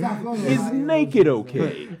sweatpants? Stop flowing. Is naked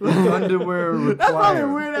okay? Underwear required. That's probably a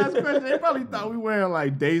weird ass question. They probably thought we wearing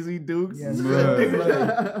like Daisy Dukes. Yes.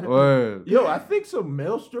 Word. Yo, I think some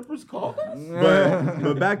male strippers called us.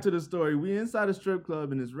 But back to the story. We inside a strip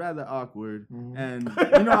club and it's rather awkward. Mm-hmm. And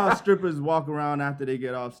you know how strippers walk around after they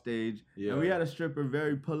get off stage. Yeah. And we had a stripper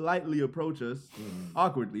very politely approach us, Mm-hmm.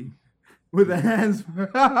 awkwardly, with her hands.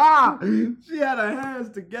 She had her hands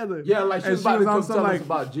together. Yeah, like she And was about to on come some tell like, us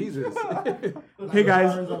about Jesus. hey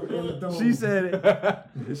guys. She said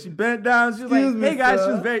it. She bent down. She was Excuse like, me, "Hey guys."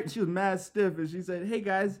 sir. She was mad stiff, and she said, "Hey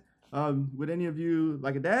guys, would any of you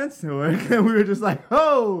like a dance?" Or and we were just like,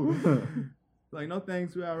 "Oh, like no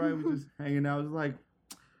thanks, we're all right. We're just hanging out." It was like,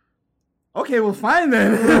 "Okay, well fine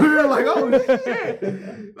then." We were like, "Oh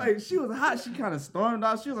shit!" Like she was hot. She kind of stormed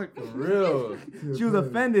out. She was like, For real. she was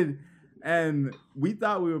offended, and we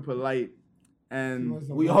thought we were polite. And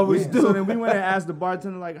We always do. so then we went and asked the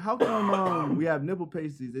bartender, like, how come we have nipple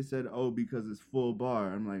pasties? They said, oh, because it's full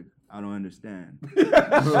bar. I'm like, I don't understand.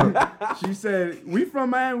 She said, we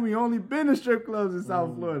from Miami, we only been to strip clubs in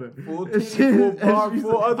South Florida. Full And titty, full bar, she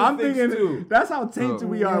full said- other I'm things thinking, too. that's how tainted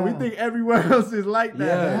we are. We Yeah. think everywhere else is like that.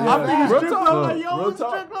 Yeah, I'm yeah. thinking Real strip talk. club, like, yo, Real what's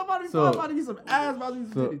talk. strip club? So- About to get some ass, about to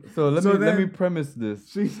get some So, titties. so let So me then- premise this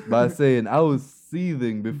She- by saying I was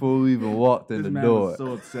seething before we even walked in This the man door. was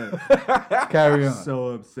so upset. Carry on. So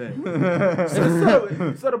upset.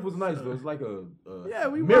 The setup was nice though. It's like a Yeah,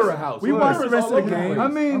 we mirror watched- house. we Mirrors watched the rest all of the over game. place. I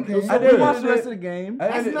mean, Okay. I We did watched the rest of the game.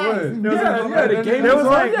 That's nice. There was the game There was was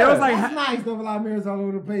on, like, there was like, That's nice. There were a lot of mirrors all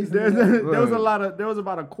over the place. there was a Right. lot of, there was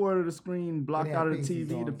about a quarter of the screen blocked Yeah, out of the faces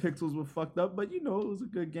TV. on. The pixels were fucked up, but you know it was a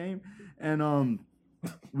good game. And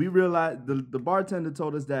we realized the bartender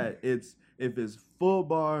told us that if it's full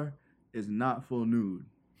bar, it's not full nude,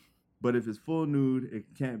 but if it's full nude, it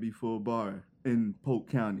can't be full bar in Polk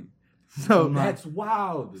County. So That's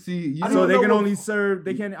wild. See, you I so don't they know can what- only serve.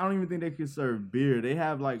 They can't. I don't even think they can serve beer. They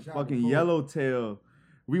have like Shout out fucking to Polk. yellowtail.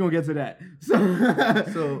 We gonna get to that.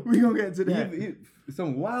 So we gonna get to that.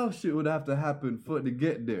 some wild shit would have to happen for it to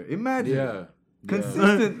get there. Imagine. Yeah.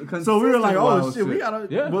 Consistent. So we were like, oh wild shit, we gotta.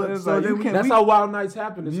 Yeah, But, it's so like, then you we can't- That's how Wild Nights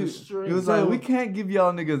happen. It's a It string. was like, we can't give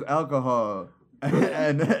y'all niggas alcohol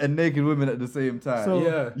and naked women at the same time. So-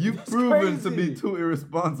 yeah, You've It's proven to crazy. be too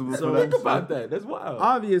irresponsible So for Think that. about that. That's wild.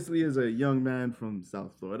 obviously, as a young man from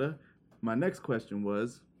South Florida, my next question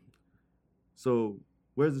was, so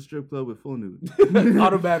where's the strip club with full nude?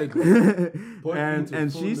 Automatically.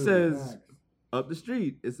 and she says, up the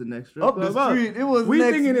street. It's the next strip Up club the street, it was we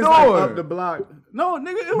next thinking it's door. like up the block. No,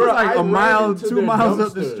 nigga, it was Bro, like I a ran mile, into 2 the miles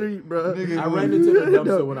up the dumpster. street, bro. Nigga, I ran into the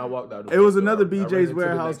dumpster when I walked out. It was another I ran BJ's into the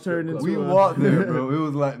warehouse next strip turned club. into We a- walked there, bro. It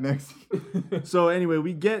was like next. So anyway,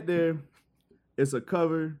 we get there. It's a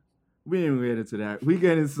cover. We didn't even get into that. We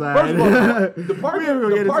get inside. First of all, the We ain't parking, gonna get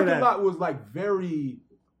the into parking that. lot was like very,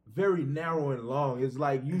 very narrow and long. It's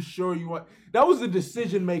like, you sure you want? That was a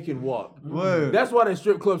decision-making walk. Word. That's why that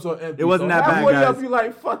strip club's so empty. It wasn't so that bad, halfway guys. up, you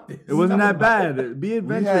like, fuck this. It wasn't that bad. Be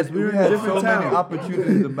adventurous. We were in a had different so many town.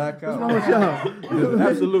 opportunities to back out. What's wrong with y'all? Yeah,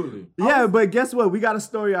 absolutely. Yeah, but guess what? We got a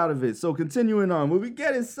story out of it. So continuing on, when we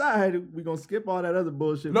get inside, we're gonna skip all that other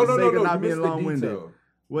bullshit No, for no, the no, sake no. of You not missed being the long-winded. detail.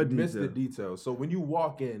 What You missed the detail? detail. So when you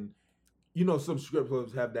walk in, you know some strip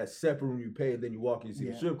clubs have that separate room you pay, and then you walk in and see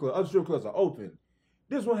the strip club. Other strip clubs are open.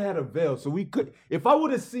 This one had a veil, so we could. If I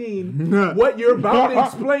would have seen what you're about to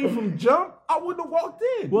explain from jump, I wouldn't have walked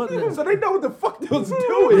in. Well, so they know what the fuck they was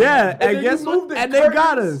doing. Yeah, and then guess you what? moved the And they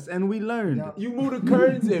got curtains. us, and we learned. Yeah. You moved the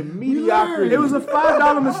curtains in mediocrity. It was a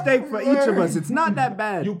 $5 mistake for each of us. It's not that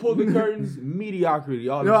bad. You pulled the curtains, mediocrity.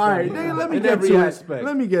 All No, of a all right, sudden. nigga, let me In get every to aspect. it.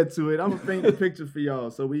 Let me get to it. I'm gonna paint the picture for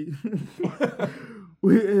y'all. So we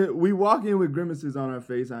we walk in with grimaces on our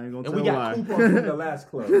face. I ain't gonna And tell we got why. coupons from the last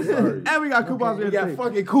club. Sorry. And we got coupons. We got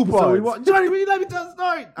fucking So we coupons. walk. Johnny, will you let me tell the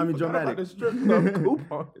story? I mean, Forgot about dramatic. the strip club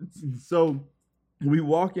coupons. So we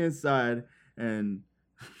walk inside, and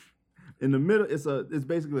in the middle, it's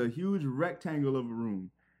basically a huge rectangle of a room,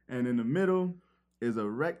 and in the middle is a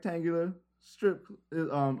rectangular strip,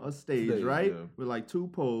 a stage, right, yeah. with like 2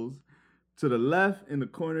 poles. To the left, in the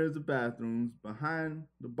corner, is the bathrooms. Behind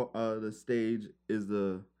the stage is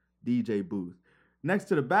the DJ booth. Next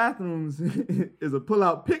to the bathrooms is a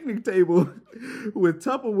pull-out picnic table with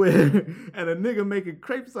Tupperware and a nigga making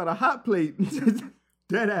crepes on a hot plate.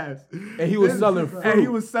 Dead ass. And he was selling fruit. And he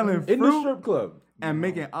was selling in the fruit strip club. and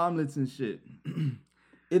making omelets and shit. In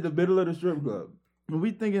the middle of the strip club. And we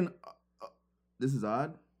thinking, this is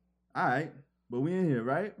odd. All right, but we in here,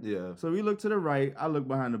 right? Yeah. So we look to the right. I look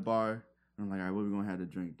behind the bar. I'm like, all right, what we gonna have to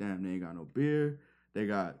drink? Damn, they ain't got no beer. They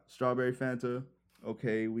got strawberry Fanta.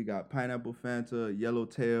 Okay, we got pineapple Fanta,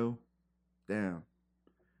 yellowtail. Damn.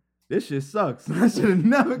 This shit sucks. I should have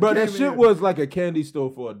never Bro, came that in shit here. was like a candy store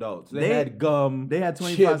for adults. They had gum. They had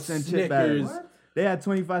 25-cent chip bags. Snickers. They had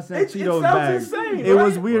 25-cent It Cheetos sounds bags. insane, It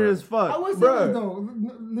was right? weird Right. as fuck. I would say Bruh. this though,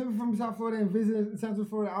 living from South Florida and visiting Central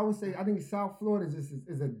Florida, I would say I think South Florida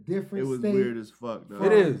is a different It was state. weird as fuck, though.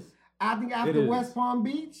 It is. I think It after is. West Palm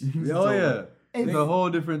Beach, Oh yeah. It's It's- a whole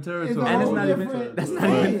different it's a territory. And it's whole not even- different that's not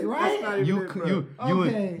state, even- right? that's not even-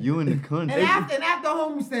 Okay. You in the country. And after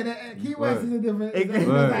Homestead, Key West Right. is a different Right. it's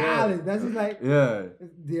an island. That's just like Yeah,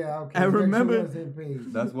 yeah, okay. And remember- we're on the same page.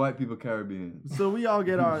 that's white people Caribbean. So we all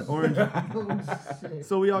get our orange. Oh, shit.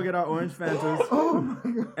 So we all get our orange Fantas Oh my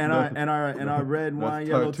god. and our red wine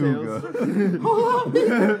That's yellowtails. Tortuga. Hold on.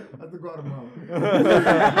 That's the Guatemala.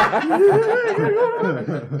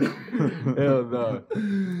 Hell no.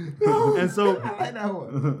 And so I like that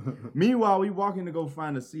one. meanwhile, we walking to go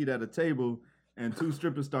find a seat at a table, and 2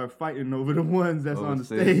 strippers start fighting over the ones that's On on the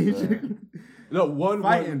the stage, stage. right. No, one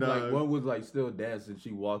Fighting, was like dog. one was like still dancing.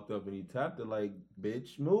 She walked up and he tapped her like,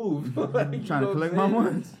 "Bitch, move!" Like, you Trying know to collect what my I'm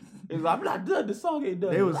saying? ones. He's like, "I'm not done. The song ain't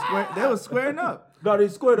done." They was squaring up. No, they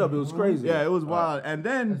squared up. It was crazy. Yeah, it was wild. And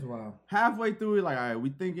then That's wild. halfway through, we're like, all right, we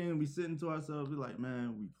thinking, we sitting to ourselves, we're like,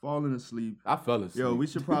 man, we falling asleep. I fell asleep. Yo, we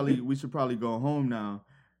should probably go home now.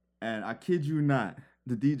 And I kid you not,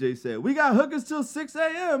 the DJ said, we got hookers till 6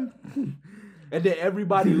 a.m. And then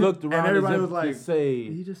everybody looked around And everybody as if was like, to say,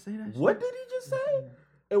 Did he just say that shit? "What did he just say?"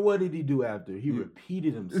 And what did he do after? He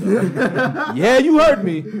repeated himself. Yeah, you heard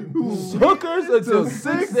me. Hookers until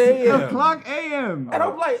 6 a.m. o'clock a.m. And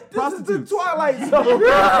I'm like, this Prostitutes. is the Twilight Zone.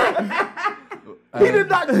 He did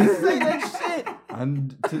not just say that shit.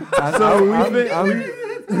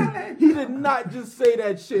 He did not just say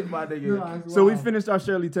that shit, my nigga. No, that's So we wild. finished our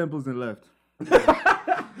Shirley Temples and left.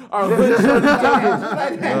 Our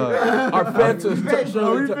Fantas. We finished our I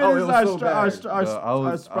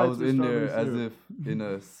was in there strawberry as syrup. if in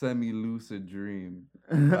a semi-lucid dream.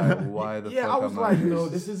 Like, why the Yeah, fuck I was am like, here? no,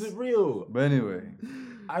 this isn't real. But anyway,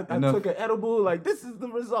 I took an edible. Like, this is the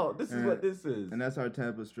result. This is what this is. And that's our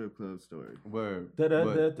Tampa strip club story. Word. Yes.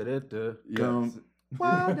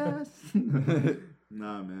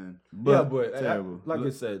 Nah, man. But terrible. Like I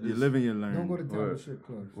said, you live and you learn. Don't go to Tampa strip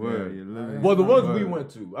clubs. Word. Yeah, you live and Well, the you ones learn. we went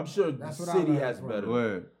to, I'm sure That's the what I city learned has from. better.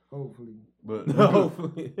 Word. Hopefully. But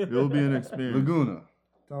Hopefully. It'll be an experience. Laguna,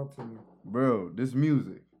 Talk to me. bro, this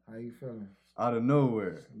music How you feeling? out of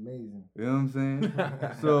nowhere. It's amazing. You know what I'm saying?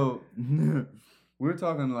 So we're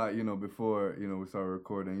talking like, before, we started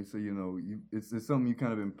recording. You say, it's something you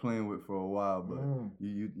kind of been playing with for a while, but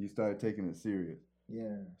you started taking it serious.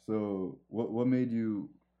 Yeah. So what made you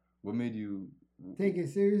Take it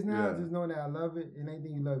serious now. Yeah. Just know that I love it. And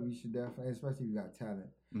anything you love, you should definitely, especially if you got talent.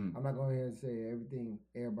 I'm not going here and say everything,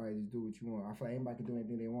 everybody just do what you want. I feel like anybody can do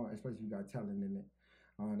anything they want, especially if you got talent in it.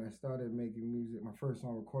 And I started making music. My first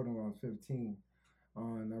song recording when I was 15.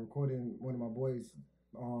 And I recorded one of my boys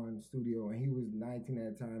on studio, and he was 19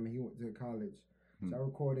 at the time, and he went to college. So I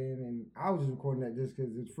recorded, and I was just recording that just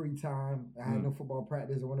because it's free time. I had no football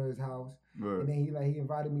practice at one of his house. Right. And then he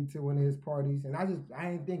invited me to one of his parties, and I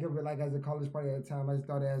didn't think of it like as a college party at the time. I just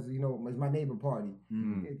thought it as as my neighbor party.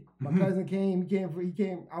 My cousin came. He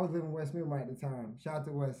came. I was living in West Middleborough at the time. Shout out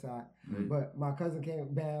to West Side. But my cousin came.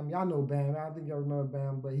 Bam, y'all know Bam. I don't think y'all remember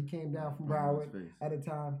Bam, but he came down from Broward at the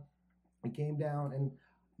time. He came down, and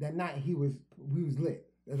that night we was lit.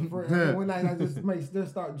 That's the first one night I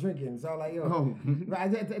just start drinking. So I was like, yo,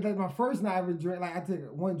 like my first night I ever drink. Like I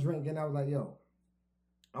took one drink and I was like, yo.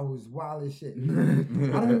 I was wild as shit. I don't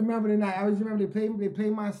even remember the night. I just remember they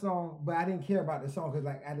played my song, but I didn't care about the song because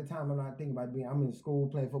like at the time I'm not thinking about I'm in school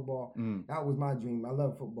playing football. That was my dream. I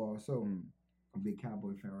love football. So I'm a big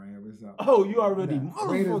Cowboy fan right here. What's up? Oh, you already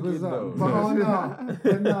Raiders, motherfucking know.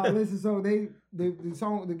 But no, listen. So the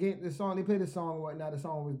song they played the song and whatnot. The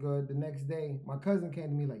song was good. The next day, my cousin came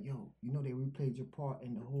to me like, yo, they replayed your part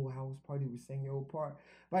and the whole house party was singing your part.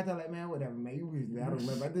 But I thought like, man, whatever, man. You I don't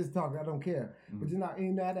remember. I just talk. I don't care. But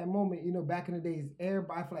at that moment, back in the days, I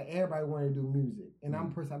feel like everybody wanted to do music, and I'm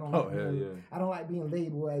a person. I don't like being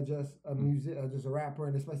labeled as just a music, just a rapper,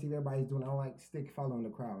 and especially if everybody's doing. I don't like following the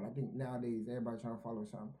crowd. I think nowadays everybody's trying to follow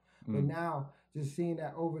something. But now, just seeing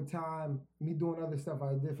that over time, me doing other stuff,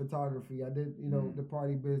 I did photography, I did, the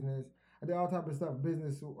party business, I did all type of stuff,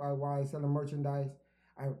 business-wise, selling merchandise.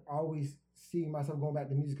 I always see myself going back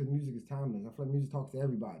to music because music is timeless. I feel like music talks to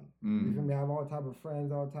everybody. You feel me? I have all type of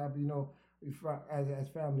friends, all type of, as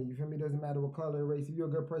family. You feel me? It doesn't matter what color, race. If you're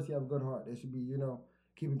a good person, you have a good heart. There should be,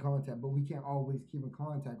 keep in contact. But we can't always keep in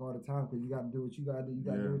contact all the time because you got to do what you got to do. You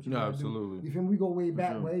got to do what you got to do. Absolutely. You feel me? We go way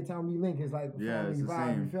back, but every time we link, it's like it's family the vibe.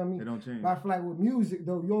 same. You feel me? They don't change. But I feel like with music,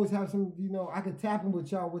 though, you always have some, I could tap in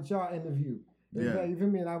with y'all interview. Yeah. You feel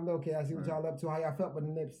me? And I'm okay. I see what y'all up to. How y'all felt with the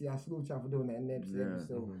Nipsey. I salute y'all for doing that Nipsey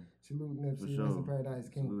episode. Salute Nipsey. For Rest sure. in Paradise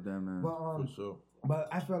King. Salute that, man. But For sure. But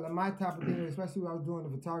I felt like my type of thing, especially when I was doing the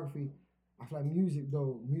photography, I feel like music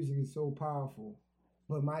is so powerful.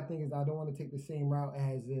 But my thing is I don't want to take the same route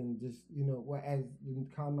as in just, as the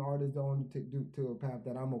common artists don't want to do to a path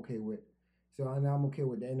that I'm okay with. So I'm okay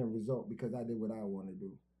with the end result because I did what I want to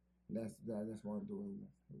do. That's what I'm doing.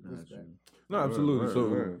 Respect. No, absolutely.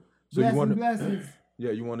 So Blessings.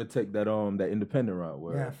 you want to take that that independent route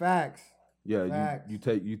where Yeah, facts. Yeah, Facts.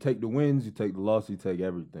 you take the wins, you take the loss, you take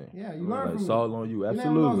everything. Yeah, you learn from It's it. all on you. You never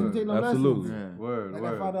Absolutely, lost, you take no absolutely. lessons. Yeah. Word, Like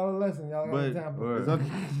word. that $5 lesson, y'all got in Tampa. Word. It's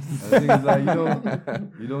I think it's like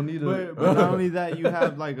you don't need a. But not only that, you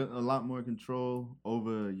have like a lot more control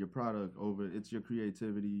over your product. It's your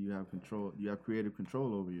creativity. You have control. You have creative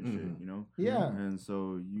control over your shit. Yeah. And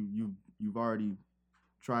so you've already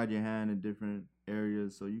tried your hand in different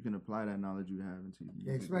areas, so you can apply that knowledge you have into.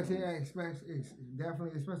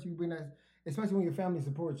 Especially when your family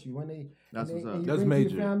supports you. That's what's up. That's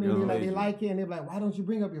major. Your family, That's they major. like it, and they're like, why don't you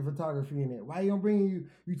bring up your photography in it? Why you don't bring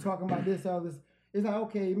you talking about this, all this? It's like,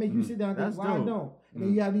 okay, it make you sit down and think, That's why I dope. don't? And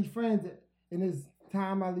then you have these friends that, in this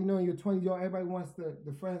time, in your 20s, everybody wants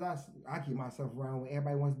the friends I keep myself around with,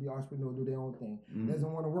 everybody wants to be entrepreneur, do their own thing.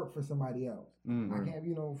 Doesn't want to work for somebody else. I can't,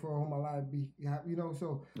 for all my life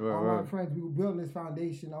so all my friends, we were building this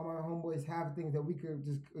foundation. All my homeboys have things that we could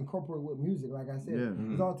just incorporate with music, like I said.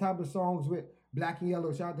 There's all type of songs with Black and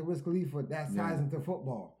Yellow, shout out to Wiz Khalifa, that ties into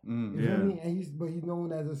football. You feel me? And he's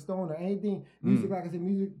known as a stoner. Anything, music, like I said,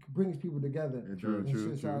 music brings people together. True.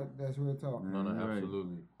 That's real talk. No, Right.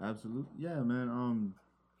 absolutely. Absolutely. Yeah, man.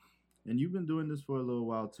 And you've been doing this for a little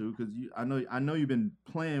while too, because I know you've been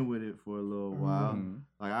playing with it for a little while.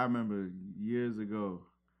 Like I remember years ago,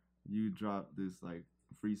 you dropped this like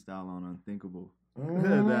freestyle on Unthinkable.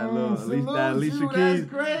 That little Alicia salute Keys, you, that's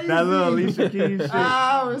crazy. that little Alicia Keys shit.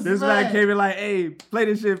 Ah, This man respect. came in like, hey, play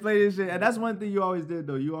this shit. And that's one thing you always did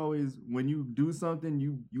though. You always, when you do something,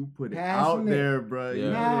 you put it out Passionate. there, bro. You Yeah.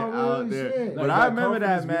 put Nah, it out real there. shit. But Like, I that remember that,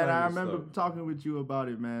 confidence man. I behind remember stuff. talking with you about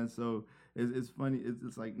it, man. So it's funny.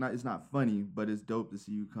 It's like it's not funny, but it's dope to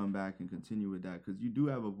see you come back and continue with that because you do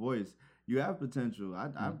have a voice. You have potential.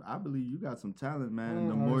 I believe you got some talent, man. And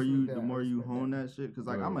the I more you respect that. hone that shit, because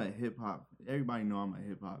like I'm a hip hop. Everybody know I'm a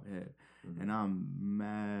hip hop head, and I'm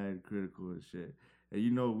mad critical of shit. And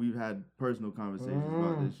you know we've had personal conversations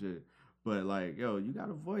about this shit. But like, yo, you got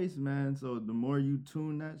a voice, man. So the more you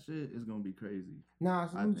tune that shit, it's gonna be crazy. Nah,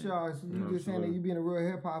 salute think. y'all. So you just saying that you being a real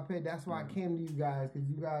hip hop head. That's why I came to you guys because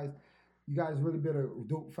you guys really built a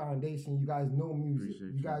dope foundation. You guys know music.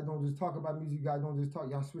 Appreciate You guys don't just talk about music. You guys don't just talk.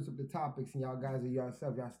 Y'all switch up the topics and y'all guys are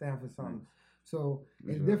yourself. Y'all stand for something. So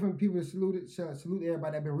it's different people to salute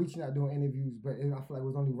everybody that been reaching out doing interviews, but I feel like it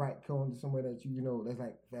was only right going to somewhere that you know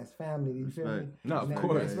that's family. You feel me? No, of And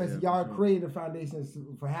course. especially y'all created the foundations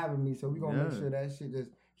for having me, so we gonna make sure that shit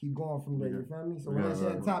just keep going from there. You feel me? So when that shit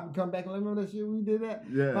at the top, you come back and remember that shit we did that.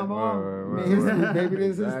 Yeah. My mom, Right. maybe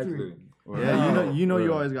there's Exactly. history. Yeah, you know you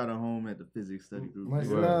Word. always got a home at the physics study group. Much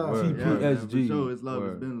Yeah, love. Word. man, for TPSG. sure, it's love.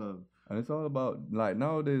 It's Word. been love. And it's all about like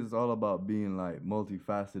nowadays it's all about being like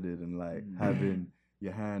multifaceted and like having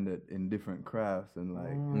your hand in different crafts and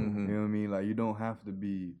like Mm-hmm. you know what I mean? Like you don't have to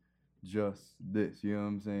be just this, you know what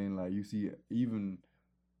I'm saying? Like you see even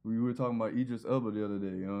we were talking about Idris Elba the other day,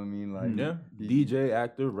 you know what I mean? Like Yeah. he- DJ,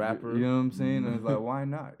 actor, rapper. You know what I'm saying? And it's like, why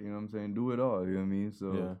not? You know what I'm saying? Do it all. You know what I mean?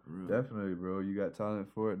 So Yeah. For real. definitely, bro. You got talent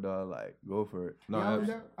for it, dog. Like, go for it. No,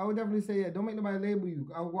 Yeah, I would definitely say don't make nobody label you.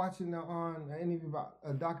 I was watching on an interview about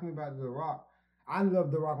a documentary about The Rock. I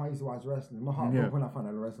loved The Rock when I used to watch wrestling. My heart broke when I found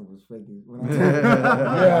out the wrestling was fake. When I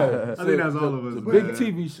yeah. I think that's all of us. It's a man. big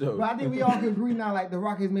TV show. But I think we all can agree now, like The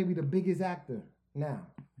Rock is maybe the biggest actor now.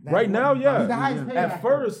 Right now, yeah. He's the highest paid At actor.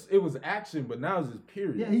 first, it was action, but now it's just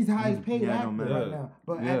period. Yeah, he's the highest paid Yeah, it actor don't right matter. now.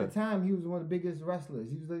 But Yeah. at the time, he was one of the biggest wrestlers.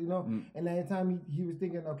 He was, and at the time, he was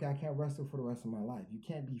thinking, okay, I can't wrestle for the rest of my life. You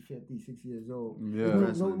can't be 50, 60 years old. Yeah.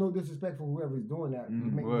 No disrespect for whoever's doing that. You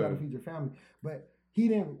Word. gotta feed your family. But he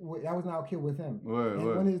didn't, that was not okay with him. Word, And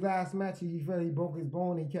word. when his last match, he felt he broke his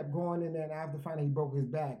bone. He kept going, and then after finally he broke his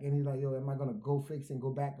back. And he's like, yo, am I gonna go fix and go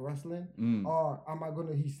back to wrestling? Or am I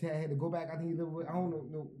gonna, he said, I had to go back. I think he lived with, I don't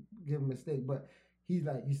know, give him a mistake, but he's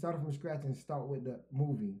like, he started from scratch and start with the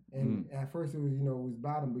movie. And at first it was, it was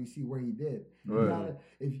bottom, but you see where he did. Right. You gotta,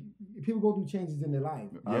 if people go through changes in their life,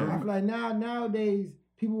 Yeah. I feel like nowadays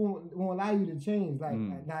people won't allow you to change. Like,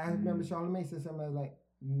 now I remember Charlamagne said something like,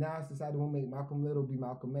 now society won't make Malcolm Little be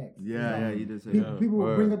Malcolm X. Yeah, you did say People, that. people will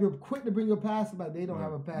Word. bring up your quick to bring your past, but they don't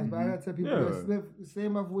have a past. But I gotta tell people, Yeah. say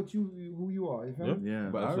enough what who you are. You feel me? Yeah.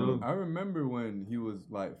 But Absolutely. I remember when he was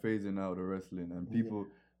like phasing out of wrestling and people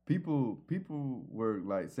were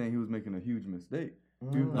like saying he was making a huge mistake.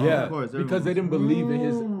 People- Yeah, of course, because they everyone- didn't believe in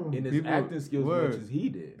his People- acting skills as word. much as he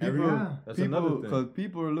did. Yeah. That's another thing. Because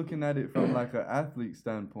people are looking at it from like an athlete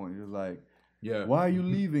standpoint. It's like, Yeah. why are you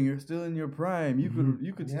leaving? You're still in your prime. You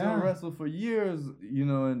could still Yeah. wrestle for years,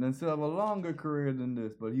 and still have a longer career than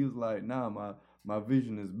this. But he was like, nah, my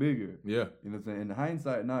vision is bigger. Yeah. You know what I'm saying? In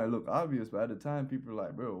hindsight, now it looked obvious, but at the time, people were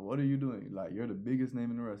like, bro, what are you doing? Like, you're the biggest name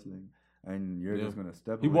in wrestling, and you're just gonna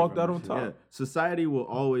step. He away walked from out this on shit. top. Yeah, society will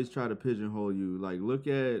always try to pigeonhole you. Like, look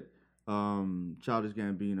at Childish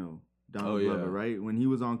Gambino, Donald Glover, right? When he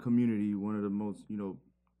was on Community, one of the most,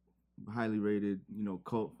 highly rated,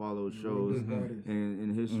 cult followed shows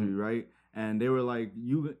in history, right? And they were like,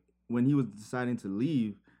 when he was deciding to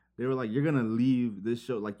leave, they were like, you're gonna leave this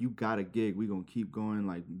show, like, you got a gig, we gonna keep going,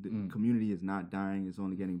 like, the Community is not dying, it's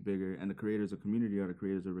only getting bigger, and the creators of Community are the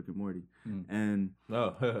creators of Rick and Morty, and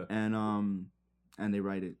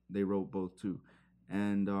they wrote both too.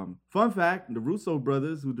 And fun fact, the Russo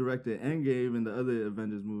brothers, who directed Endgame and the other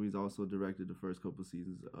Avengers movies, also directed the first couple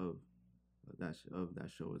seasons of that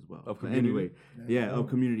show as well. Of But Community? anyway, of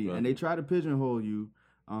Community. Right. And they try to pigeonhole you,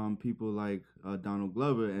 people like Donald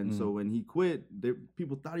Glover. And so when he quit,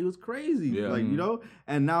 people thought he was crazy. Yeah. Like,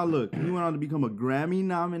 and now look, he went on to become a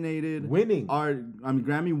Grammy-nominated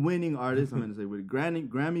Grammy-winning artist. I'm going to say with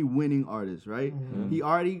Grammy-winning artist, right? He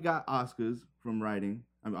already got Oscars from writing.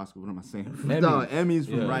 Oscar, what am I saying? Emmys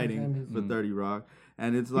from writing for 30 Rock.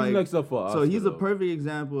 And it's like, he's next up for Oscar, so he's a though. perfect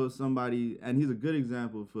example of somebody, and he's a good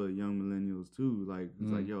example for young millennials too. Like, it's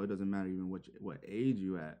like, yo, it doesn't matter even what age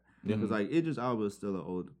you at. Because like Idris Elba is still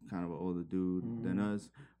kind of an older dude than us.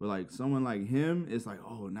 But like someone like him, it's like,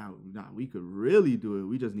 oh, now we could really do it.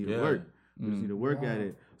 We just need to work. We just need to work at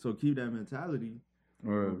it. So keep that mentality.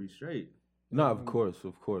 We'll be straight. No, of course.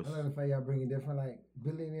 I love the fact y'all bringing different like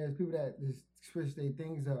billionaires, people that just switch their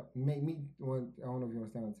things up, make me. Well, I don't know if you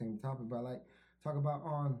want to stay on the same topic, but like talk about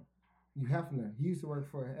Hugh Hefner. He used to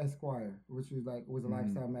work for Esquire, which was a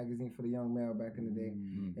lifestyle magazine for the young male back in the day.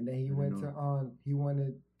 And then he went to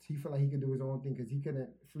he felt like he could do his own thing because he couldn't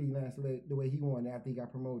freelance the way he wanted after he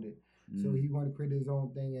got promoted. So he wanted to create his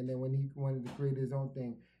own thing, and then when he wanted to create his own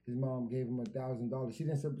thing, his mom gave him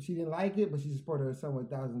 $1,000. She didn't like it, but she supported her son with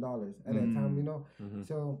 $1,000 at that time, you know.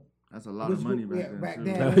 So that's a lot of money back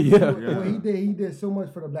then. What he did so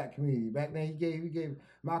much for the black community. Back then, he gave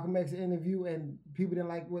Malcolm X an interview, and people didn't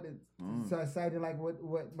like what it cited like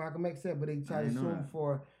what Malcolm X said, but they tried to sue him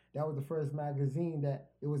for. That was the first magazine that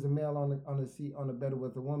it was a male on the seat on the bed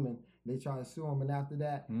with a woman. They tried to sue him, and after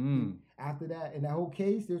that, in that whole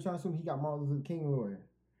case, they were trying to sue him. He got Martin Luther King lawyer.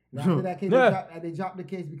 And after that case, they dropped the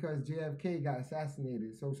case because JFK got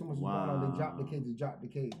assassinated. So much was going on. They dropped the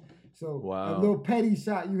case. So a little petty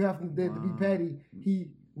shot you have to do to be petty. He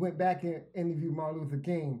went back and interviewed Martin Luther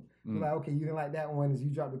King. Like, okay, you didn't like that one. As you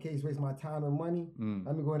dropped the case, waste my time and money.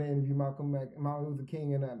 Let me go in and interview Martin Luther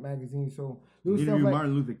King in that magazine. So interview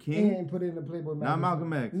Martin Luther King and put it in the Playboy magazine. Not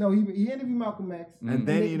Malcolm X. No, he interviewed Malcolm X. And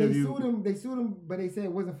then he interviewed. They sued him, but they said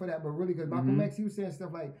it wasn't for that. But really, because Malcolm X, he was saying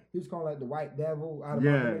stuff like he was calling like the white devil out of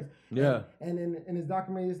Malcolm X. Yeah. And in his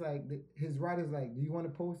documentary, it's like his writer's like, "Do you want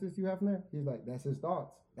to post this, Hugh Hefner?" He's like, "That's his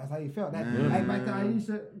thoughts. That's how he felt. Like back to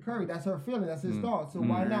Aisha Curry, that's her feeling. That's his thoughts. So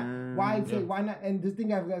why not? Why not?" And this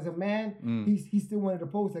thing as a man, he still wanted to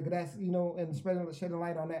post it. Cause that's and shedding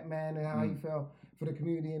light on that man and how he felt for the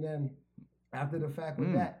community. And then after the fact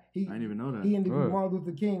with that, I didn't even know that. He interviewed Martin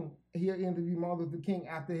Luther King. He interviewed Martin Luther King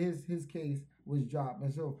after his case was dropped.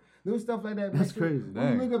 And so little stuff like that. That's crazy.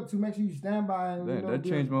 Look up to make sure you stand by. And, that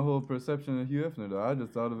changed my whole perception of Hugh Hefner, though. I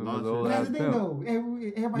just thought of him as old. But that's the thing, though.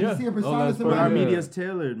 Everybody see a persona of But somebody. our media's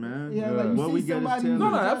tailored, man. Yeah, like what we get is tailored.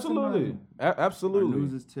 No, absolutely. Absolutely. Our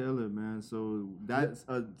news is tailored, man. So that's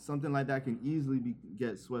something like that can easily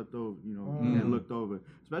get swept over, and looked over.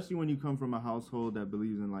 Especially when you come from a household that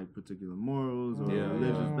believes in like particular morals or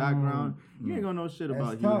religious background. You ain't gonna know shit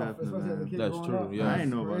about Hugh Hefner, man. That's true. Yeah, I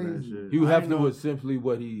ain't know about that shit. Hugh Hefner was simply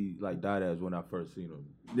what he died as when I first seen him.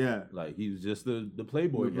 Yeah, like he was just the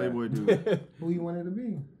Playboy dude. Who he wanted to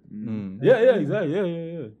be. Yeah, exactly.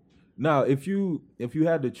 Yeah. Now, if you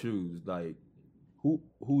had to choose, like, who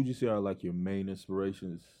would you say are like your main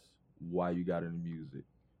inspirations? Why you got into music?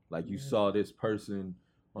 Like you saw this person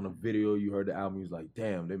on a video, you heard the album, you was like,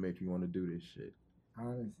 damn, they make me want to do this shit.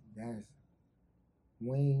 Honestly, that's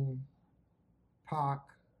Wayne, Pac,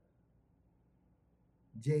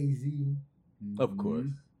 Jay-Z. Of course.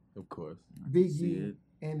 Biggie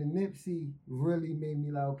and the Nipsey really made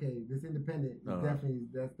me like, okay, this independent is definitely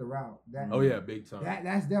that's the route. Big time.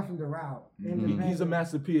 That's definitely the route. He's a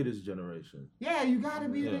Master P of this generation. Yeah, you gotta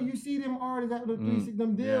be. You see them artists at the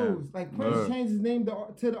them deals. Like Prince changed his name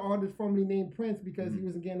to the artist formerly named Prince because he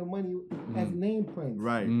wasn't getting the money as named Prince.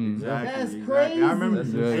 Right. Exactly. That's crazy. I remember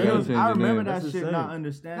that That's shit. insane. Not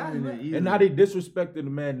understanding it either. And now they disrespected the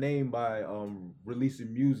man's name by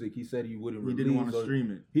releasing music. He said he wouldn't. He didn't want to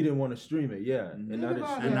stream it. He didn't want to stream it. Yeah.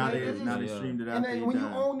 And now they streamed it after. And then when you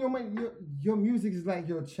own your money, your music is like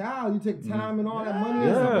your child. You take time and all that money.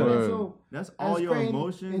 Yeah. So that's all your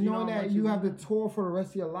emotions. And knowing that you have to tour for the rest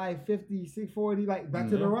of your life, 50, 60, 40, like back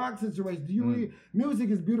to the rock situation. Do you really, music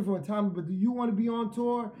is beautiful and time, but do you want to be on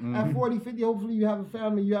tour at 40, 50? Hopefully you have a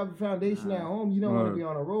family, you have a foundation at home. You don't want to be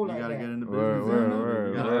on a road like that. You gotta get in the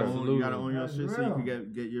business. You gotta own your shit so you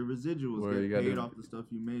can get your residuals, get paid off the stuff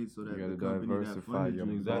you made, so that the company that funded you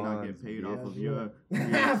does not get paid off of your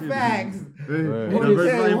facts.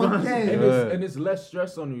 And it's less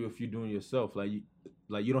stress on you if you're doing yourself.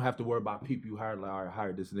 Like you don't have to worry about people you hired. Like, all right,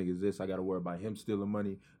 hired this nigga this. I gotta worry about him stealing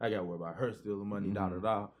money. I gotta worry about her stealing money.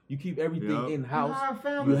 You keep everything in house.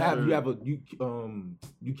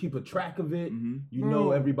 You keep a track of it. You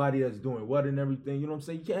know everybody that's doing what and everything. You know what I'm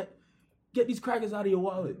saying? You can't get these crackers out of your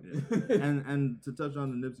wallet. and to touch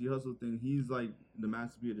on the Nipsey Hussle thing, he's like the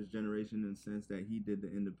masterpiece of this generation in the sense that he did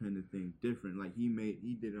the independent thing different. Like he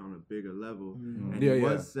did it on a bigger level, and he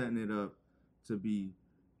was setting it up to be.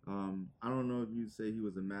 I don't know if you'd say he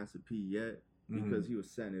was a Master P yet because he was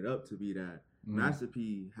setting it up to be that. Master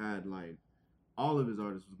P had like all of his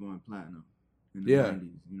artists was going platinum. in the Yeah.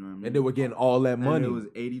 90s. You know what I mean? And they were getting all that money. And it was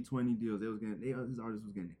 80-20 deals. His artist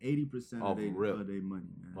was getting 80% Off of their rip. money,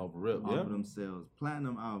 man. Off rip, Off yeah. of them sales.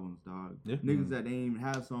 Platinum albums, dog. Yeah. Niggas that they ain't even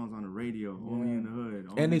have songs on the radio, only in the hood.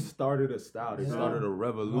 And they started a style. They started a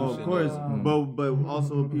revolution. Oh, of course, Yeah. but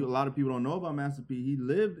also a lot of people don't know about Master P. He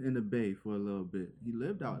lived in the Bay for a little bit. He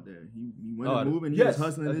lived out there. He went and moved, and he was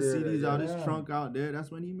hustling his CDs out his trunk out there.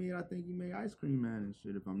 That's when he made Ice Cream Man and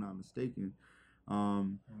shit, if I'm not mistaken.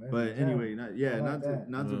 But anyway, not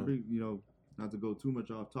to bring, not to go too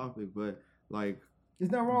much off topic, but like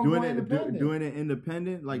it's not wrong doing it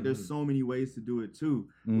independent. Like there's so many ways to do it too.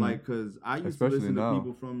 Like because I used to listen to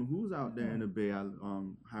people from who's out there in the Bay.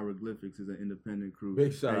 Hieroglyphics is an independent crew.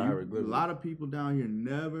 Big shout out Hieroglyphics. A lot of people down here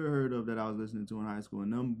never heard of that I was listening to in high school,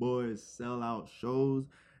 and them boys sell out shows.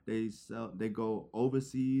 They go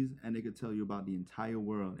overseas, and they could tell you about the entire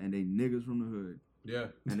world, and they niggas from the hood. Yeah.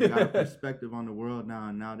 And they got a perspective on the world now,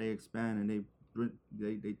 and now they expand and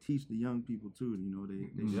they teach the young people too.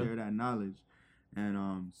 They share that knowledge, and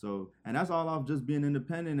and that's all off just being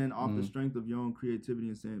independent and off the strength of your own creativity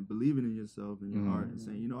and saying believing in yourself and your heart and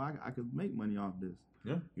saying I could make money off this.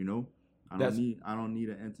 Yeah. I don't need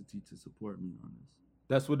an entity to support me on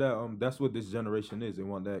this. That's what this generation is. They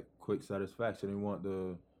want that quick satisfaction. They want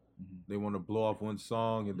They want to blow off one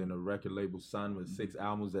song and then a record label sign with 6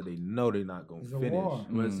 albums that they know they're not gonna finish.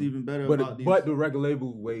 But it's even better. But the record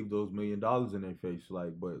label waved those $1 million in their face,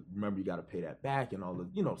 but remember you got to pay that back and all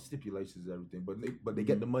the stipulations and everything. But they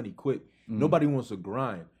get the money quick. Nobody wants to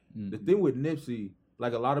grind. The thing with Nipsey,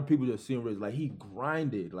 like a lot of people just see him as like he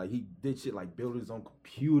grinded, like he did shit like build his own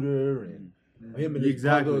computer and. Him and his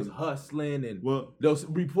brothers hustling and they'll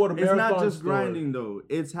report a marathon. It's not just story. grinding though.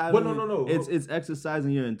 It's having. No. It's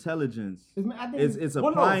exercising your intelligence. It's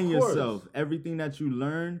applying yourself. Everything that you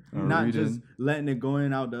learn, not just letting it go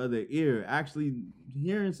in out the other ear. Actually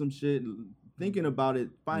hearing some shit, thinking about it,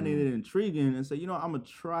 finding it intriguing, and say, I'm gonna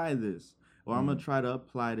try this, or I'm gonna try to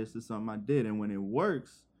apply this to something I did, and when it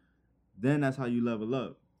works, then that's how you level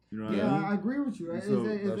up. You know what I mean? I agree with you. It's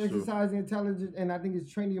exercising intelligence, and I think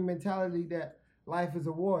it's training your mentality that life is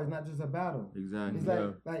a war. It's not just a battle. Exactly.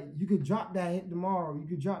 It's like you could drop that hit tomorrow. You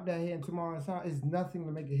could drop that hit, and tomorrow it's nothing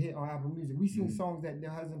to make a hit on Apple Music. We've seen songs that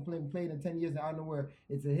hasn't played in 10 years, and I don't know where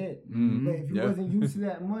it's a hit. But if you wasn't used to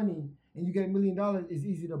that money, and you get $1 million, it's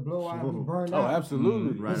easy to blow out and burn out. Oh,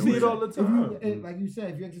 absolutely. Right. You see it all the time. Like you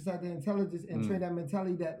said, if you exercise the intelligence and train that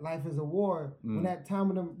mentality that life is a war, when that time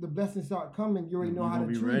when the blessings start coming, you already know how to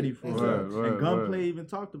treat it. Be ready for it. And Gunplay even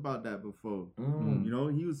talked about that before.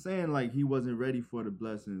 He was saying like he wasn't ready for the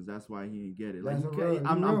blessings. That's why he didn't get it. Like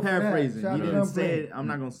I'm paraphrasing. He didn't say it. I'm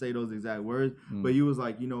not gonna say those exact words, but he was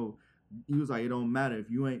like, he was like, it don't matter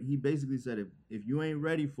if you ain't. He basically said, if you ain't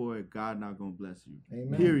ready for it, God not gonna bless you.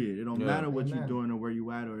 Amen. Period. It don't matter what you're doing or where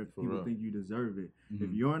you at or if people think you deserve it.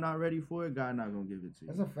 If you're not ready for it, God not gonna give it to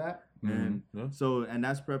you. That's a fact. And and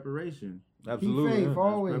that's preparation. Absolutely. Keep faith,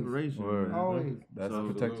 always. That's preparation. Always. That's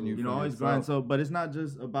protecting you. Always grind. But it's not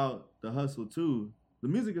just about the hustle too. The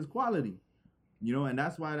music is quality. And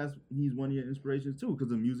that's why he's one of your inspirations too, because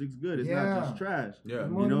the music's good. It's not just trash. Yeah.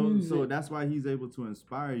 So that's why he's able to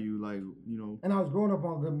inspire you, And I was growing up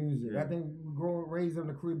on good music. I think raised in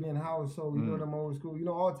the Caribbean house, so them old school,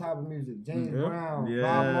 all type of music. James Brown,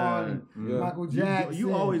 Bob Marley, Michael Jackson.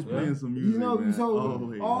 You always playing some music.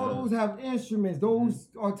 Man. All those have instruments. Those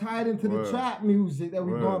are tied into the trap music that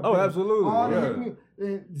we going. Oh, absolutely.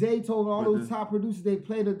 Jay told all those top producers they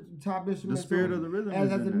play the top instruments. The spirit of the rhythm. As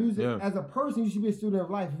the music, as a person, you should be a student of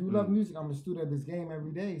life. If you love music, I'm a student of this game every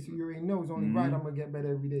day. So you already know it's only right. I'm gonna get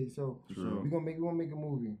better every day. So we're gonna make a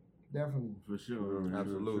movie. Definitely. For sure.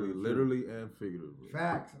 Absolutely. Literally and figuratively.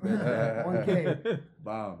 Facts. 1K.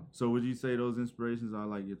 Wow. So would you say those inspirations are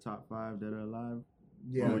like your top 5 that are alive?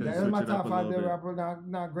 Yeah, that's my top 5 that rapper.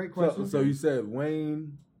 Not great question. So you said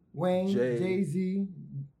Wayne, Jay-Z,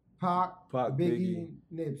 Pac, Biggie,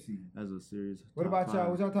 Nipsey. That's a serious. What about y'all?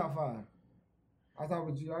 What's your top 5? I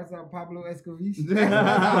thought Pablo Escovici. That's a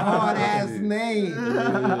hard ass name.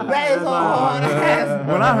 That is a hard ass.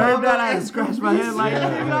 When I heard that, I scratched my head like,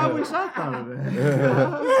 I wish I thought of that.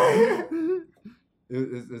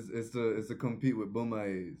 It's to compete with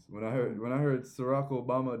Bumaes. When I heard Barack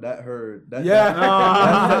Obama, that set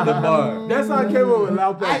the bar. That's how I came up with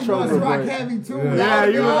Loud Pack Troll. I know Barack Heavy too. Yeah,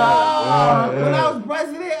 you were. When I was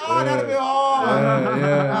president, that'd be hard.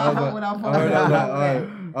 Yeah.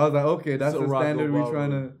 I was like, okay, that's the standard we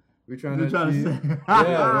trying to achieve.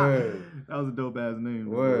 That was a dope ass name.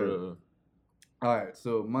 Word. All right,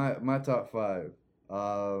 so my top 5,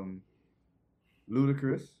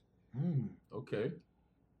 Ludacris. Okay.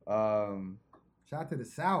 Shout out to the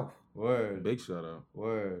South. Word. Big shout out.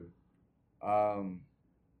 Word. I'm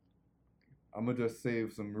gonna just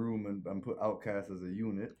save some room and put Outkast as a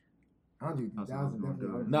unit. I'll do 2000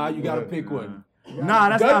 definitely. Nah, you gotta pick one. Nah,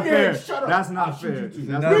 that's not fair. Shut up. That's not fair. We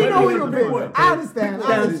know who to pick. I understand.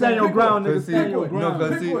 Stand your ground, nigga. Cause see, Stand your no, ground.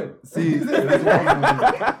 cause Pick one. see,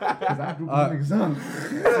 I do niggas up.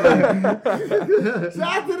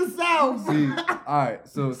 Shout out to the South. see, all right.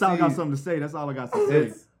 So South see, got something to say. That's all I got to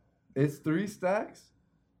say. it's 3 stacks,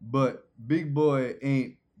 but Big Boy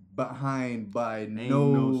ain't behind by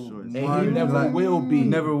no shorts. And he margin. never Like, will be.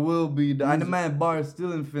 Never will be. And the man bar is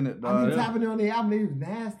still infinite, I mean, dog. tapping on the album, it was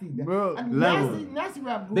nasty. Bro, I mean, level. nasty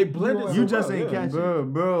rap. They blended You so just well, ain't yeah. catch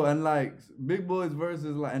it. Bro, and like Big Boy's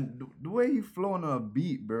verses, like, and the way he flowing on a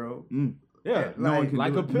beat, bro. Yeah, No one can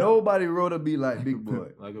like do a it. pimp. Nobody wrote a beat like Big Boy.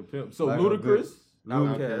 Like a pimp. So Like a Ludacris,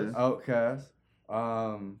 Outkast.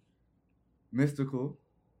 Outkast, Mystical.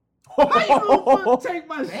 How you gonna take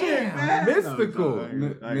my shit, Damn. man? Mystical.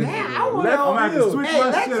 Damn, I want Left I'm gonna have to field. switch Hey, my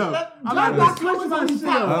let's shit up. I'm drop gonna our have to switch comments my on these shit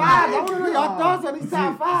top up. 5. I want to know y'all thoughts on these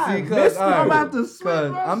top 5. See, cause I'm about to switch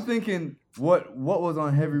cause my I'm shit. thinking what was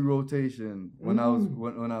on heavy rotation when I was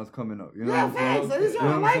coming up. You know Yeah, what I'm saying? thanks. This You I know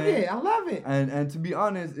what I'm like saying? it. I love it. And to be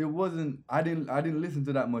honest, it wasn't. I didn't listen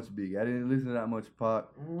to that much Big. I didn't listen to that much Pac.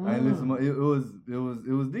 I didn't listen. It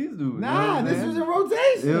was these dudes. You know what Nah, I'm this saying? was in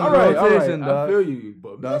rotation. It was All right, rotation, I dog. feel you,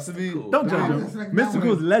 but Dog, to be- Mystical. Don't Nah, judge just him. like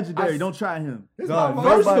Mystical's that legendary. I- Don't try him. This Dog, motherfucker-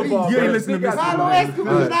 First nobody- of all, You ain't listening to Mystical. Follow Mystical.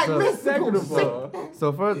 Escobar Alright, like so- Second of mystical. all,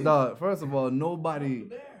 So first of all, nobody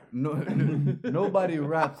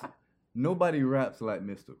raps. Nobody raps like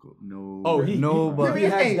Mystical. No. oh, he Nobody. he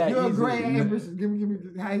has Hey, that you're a easily. great ambition. Give me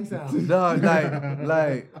how he sounds. Dog,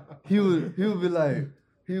 like he would be like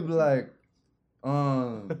like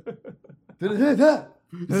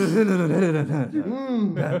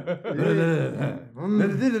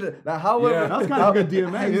however Yeah, That's kind of good How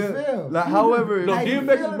DMX. you yeah, feel? like however No, How you DMX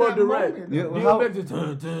feel is in more that direct. moment? Yeah, DMX is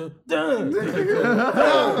dun.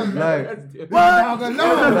 like Dog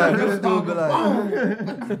alone. like this dude be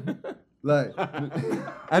like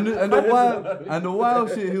and the wild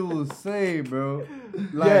shit he will say, bro.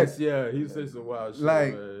 Like, Yes, yeah, he said some wild shit,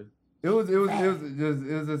 Like, man. it was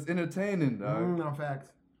just entertaining, dog. No facts.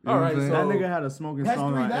 You know All what right, I'm saying? That so- nigga had a smoking That's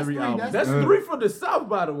song three, on that's every three, album. that's- That's 3 from the South,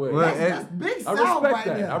 by the way. Well, That's big I South respect right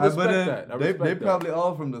that. there. I but respect then that. I they respect that. probably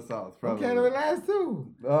all from the South, probably. Okay, the last two.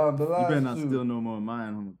 The You last better not two. steal no more of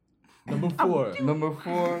mine. Number 4. Number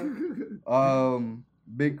 4,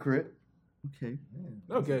 Big Crit. Okay.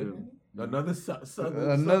 Okay. Another Southern.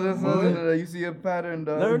 Another boy. song. You see a pattern,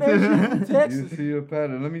 dog. Learn that shit in You Texas. see a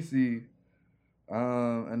pattern. Let me see.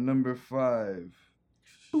 And number 5.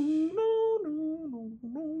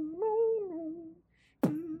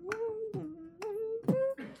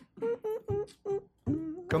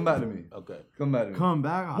 Come back to me. Okay. Come back to me. Come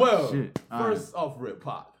back. Oh, Well, shit. All right. first off, Rip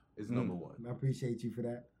Pop is number 1. I appreciate you for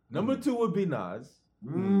that. Number 2 would be Nas,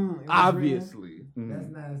 It was obviously. real. That's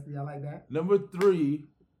nasty. I like that. Number 3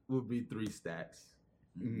 would be 3 Stacks.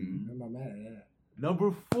 I'm not mad at that.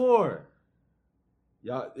 Number 4,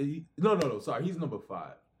 y'all. No. Sorry, he's number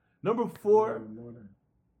 5. Number 4.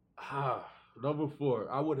 Number 4.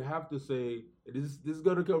 I would have to say this is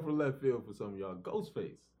gonna come from left field for some of y'all.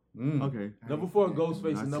 Ghostface. Okay. Number 4, Ghostface, I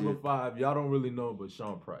and see number it. 5, y'all don't really know him, but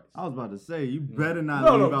Sean Price. I was about to say, you better not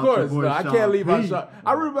No, leave of out course, your boy no, I Sean can't leave out P. Sean.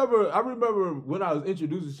 I remember when I was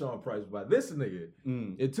introduced to Sean Price by this nigga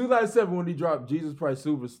in 2007 when he dropped Jesus Christ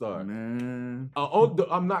Superstar. Man.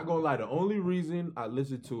 I'm not gonna lie. The only reason I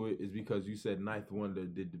listened to it is because you said Ninth Wonder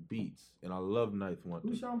did the beats, and I love Ninth Wonder.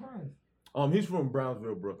 Who's Sean Price? He's from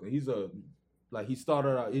Brownsville, Brooklyn. He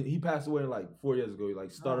started out. He passed away like 4 years ago. He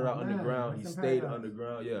started out man. underground. He That's stayed impressive.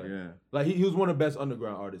 underground. Yeah. Yeah. Like he was one of the best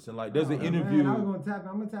underground artists. And like there's an Man, interview. I'm gonna tap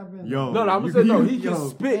in. Yo. No, I'm You- gonna say no. you- He yo, can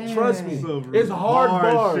spit. man. Trust me. So It's hard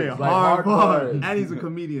bars. Shit, like hard bars. bars. And he's a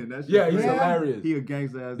comedian. That's Yeah, he's hilarious. He a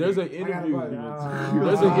gangster ass. There's nigga. an interview. Ah.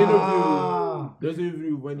 There's an interview. Ah. There's an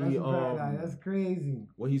interview when That's he a paradise. That's crazy.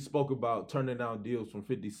 when he spoke about turning down deals from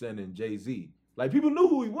 50 Cent and Jay-Z. Like people knew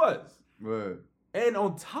who he was. Right. And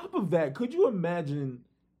on top of that, could you imagine?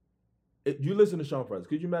 You listen to Sean Price.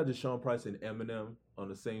 Could you imagine Sean Price and Eminem on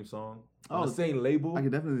the same song, on the same label? I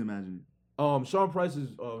can definitely imagine Sean Price's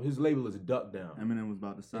his label is Duck Down. it. Eminem was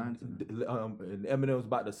about to sign to him. And Eminem was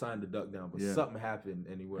about to sign the Duck Down, but Yeah. something happened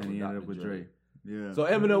and he went And he with ended up Dr. with Dre. Yeah. So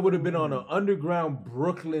Eminem would have been on an underground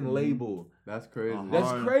Brooklyn label. That's crazy. That's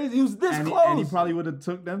Hard. crazy. He was this and close. He probably would have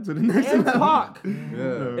took them to the next and level. Pac.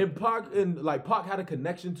 Yeah. And Pac had a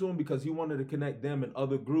connection to him because he wanted to connect them and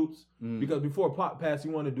other groups. Because before Pac passed, he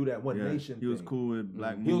wanted to do that One Nation He was thing. cool with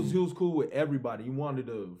Black He Moon. was cool with everybody. He wanted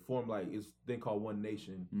to form like this thing called One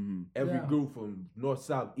Nation. Every Yeah. group from north,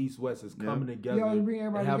 south, east, west is coming He together always bring and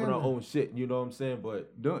everybody having our together. own shit. You know what I'm saying?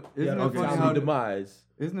 But Isn't it funny untimely how demise.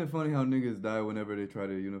 Isn't it funny how niggas die whenever they try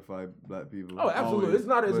to unify black people? Oh, absolutely. Always. It's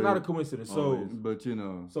But- not a coincidence. So But you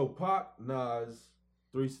know. so Pac, Nas,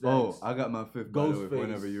 3 Stacks. Oh, I got my fifth by the way, Ghostface,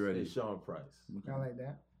 whenever you're ready. and Sean Price. I like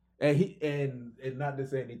that. And he and not to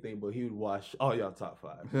say anything, but he would watch all y'all top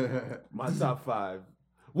 5. My top 5.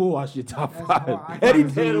 We'll watch your top That's 5. hard. Any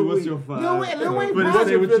What's day of the what's week. your 5? Lil Wayne But Prime.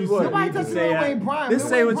 say what you Nobody need to touches say. Lil Wayne Prime. Just Lil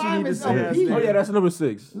say Wayne what you Prime need to is say. a beast. Oh yeah, that's number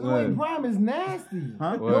 6. Lil Wayne Prime is nasty.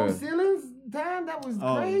 Huh? No Word. ceilings time, that was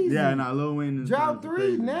Oh, crazy. yeah, nah, Lil Wayne is Drop 3,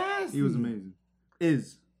 crazy. nasty. He was amazing.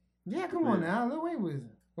 Is. Yeah, come on now. Lil Wayne was.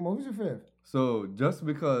 Come on, who's your 5th? So just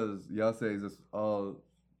because y'all say it's just all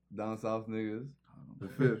down south niggas, the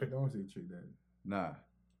 5th, Don't say Trick Daddy. nah,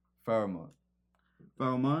 Faramont.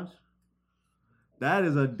 Pharoah Monch? That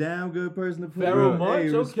is a damn good person to put. Pharoah in. Monch? Hey,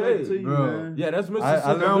 respect Okay. to you, Bro. man. Yeah, that's I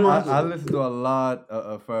Mississippi. listened to a lot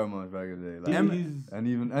of Faramont back in the day. Like, and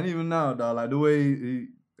even now, dog, like the way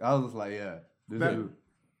I was just like, yeah, this dude.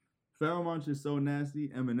 Pharoah Monch is so nasty.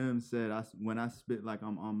 Eminem said, when I spit like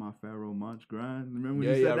I'm on my Pharoah Monch grind. Remember when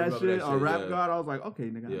Yeah, he yeah, I said that remember shit that on shit, Rap yeah. God? I was like, okay,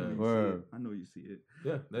 nigga, Yeah. I know you see it. Word. I know you see it.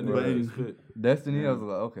 Yeah, that But nigga just fit. Destiny, Yeah. I was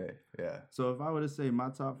like, okay, yeah. So if I were to say my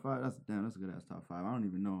top 5, that's a good ass top 5. I don't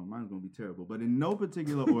even know. Mine's gonna be terrible, but in no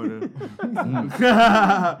particular order.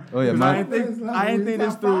 Oh yeah, I mine. ain't think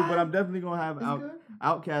this Top through, 5? but I'm definitely gonna have That's good.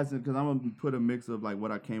 Outcasting because I'm gonna put a mix of like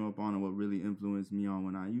what I came up on and what really influenced me on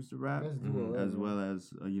when I used to rap, Let's do it. as well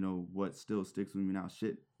as what still sticks with me now.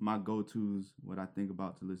 Shit, my go-tos, what I think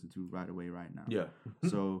about to listen to right away, right now. Yeah.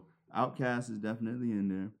 So Outkast is definitely in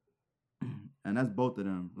there, and that's both of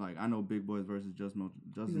them. Like I know Big Boys versus just as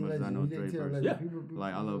He's a much as I legend. know He's a Dre tier versus. legend. Yeah.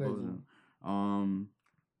 Like I He's a love both of legend.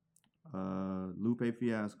 them. Lupe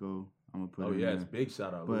Fiasco, I'm gonna put. Oh in yeah, there. it's big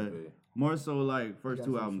shout out, But Lupe. more so like first Got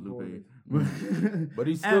 2 some albums, supporters. Lupe. But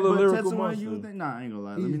he's still a lyrical Tetsuo monster. Youth, nah, I ain't gonna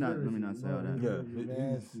lie. He's Let me very- not say all that. Yeah. he's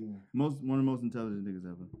nasty. One of the most intelligent niggas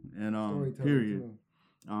ever. And Storyteller, period. too.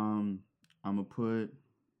 I'm gonna put.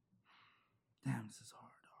 Damn, this is hard.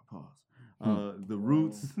 Dog. Pause. The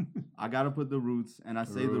Roots. I gotta put the Roots, and I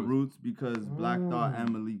say the Roots because Black Thought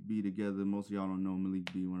and Malik B together. Most of y'all don't know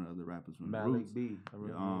Malik B, one of the other rappers from the Roots. Malik B.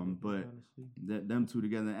 But them two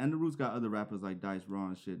together, and the Roots got other rappers like Dice Raw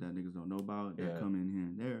and shit that niggas don't know about that come in here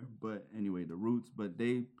and there. But anyway, the Roots. But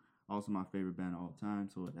they also my favorite band of all time.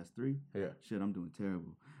 So that's 3. Yeah. Shit, I'm doing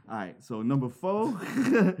terrible. All right, so number 4.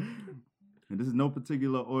 And this is no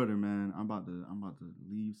particular order, man. I'm about to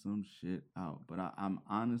leave some shit out, but I'm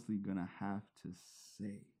honestly gonna have to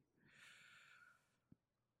say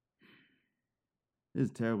this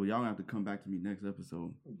is terrible. Y'all gonna have to come back to me next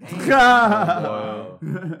episode. Wow.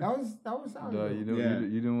 That was solid. Duh, you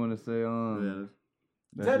didn't want to say that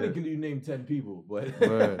Technically, you named 10 people, but shit.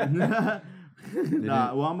 Word.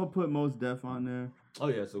 Nah, well, I'm gonna put Mos Def on there, oh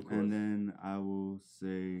yeah, so cool. and then I will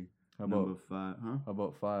say How number about 5. Huh? how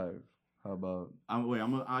about 5? How about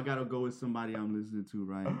I gotta go with somebody I'm listening to,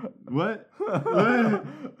 right? What?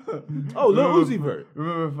 Oh, Lil Uzi Vert.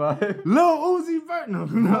 remember 5? Lil Uzi Vert? No,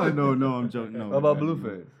 I'm joking. No, How about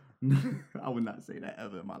Blueface? I would not say that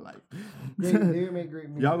ever in my life. They make great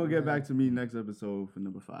music. Y'all gonna get man. back to me next episode for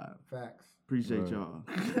number 5. Facts. Appreciate Word. y'all.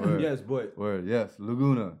 Word. Yes, but Word. Yes,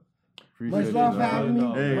 Laguna. Much Appreciate love you, for having me.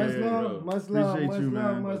 No, Hey, Much hey, love. Much love. Appreciate Much you, love.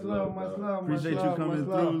 man. Much love. Much love. Appreciate you coming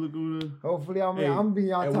through, Laguna. Hopefully, I'm Hey, being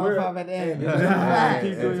y'all and top we're- 5 at the end. and Facts.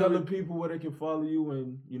 keep on telling people where they can follow you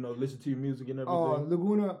and listen to your music and everything.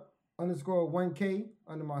 Laguna _1K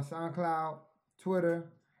under my SoundCloud,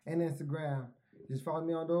 Twitter, and Instagram. Just follow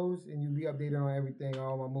me on those, and you'll be updated on everything,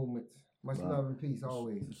 all my movements. Much love and peace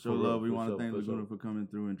always. Show love. We for want to sure, thank for Laguna sure. for coming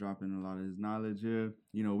through and dropping a lot of his knowledge here.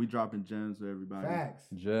 We dropping gems for everybody. Facts.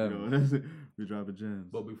 Gem. We dropping gems.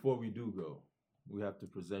 But before we do go, we have to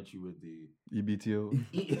present you with the EBTO.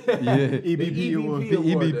 EBP award. The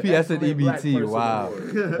EBP, I said Excellent Black EBT, Person wow.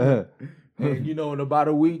 Award. And in about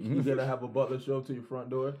a week, you're gonna have a butler show up to your front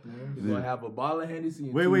door. He's gonna have a bottle of Hennessy.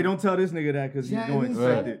 And Wait, don't tell this nigga that because he's Yeah, going to right.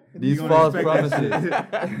 expect it. These He false gonna expect that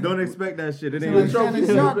promises. shit. Don't expect that shit. It So ain't like a Shannon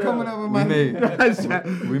trophy. Sharp coming up with my We made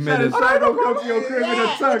Shannon it. Sharp gonna come to your crib in a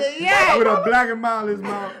tux with a black and mild in his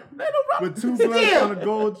mouth, with 2 blunts on a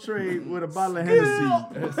gold tray with a bottle of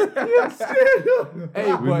Hennessy.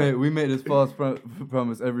 Hey, We made this false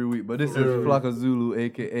promise every week, but this is Flocka Zulu,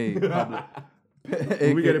 aka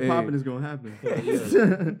When we get it popping, it's gonna happen.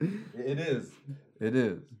 It is.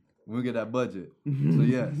 When we get that budget. So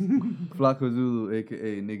yes, Flacco Zulu,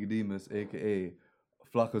 aka Nicodemus, aka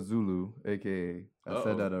Flacco Zulu, aka I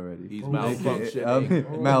said that already. He's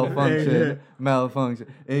malfunctioning. Malfunction,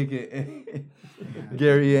 aka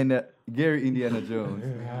Gary Indiana Jones,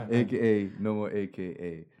 aka no more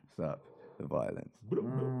aka stop the violence.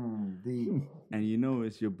 And you know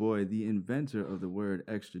it's your boy, the inventor of the word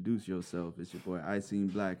extraduce yourself. It's your boy, I Seen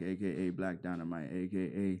Black, aka Black Dynamite,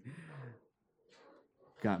 aka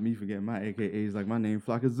got me forgetting my AKAs like my name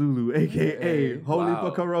Flocka Zulu, aka Holy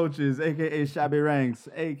Roaches, aka Shabby Ranks,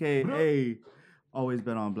 aka Always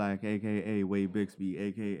Bet on Black, aka Wade Bixby,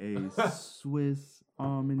 aka Swiss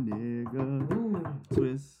Army Nigga,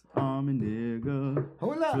 Swiss Army Nigga,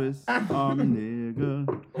 Swiss Army Nigga,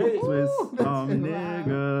 Swiss Army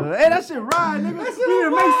Nigga. Hey, that shit rhyme, nigga. We need to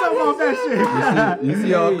make something off that shit. You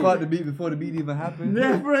see how I caught the beat before the beat even happened?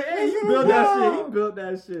 Yeah, bro. Hey, you built that shit. He built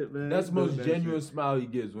that shit, man. That's the most genuine smile he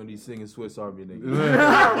gives when he's singing Swiss Army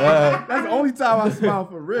Nigga. That's the only time I smile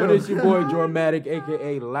for real. But it's your boy Dramatic,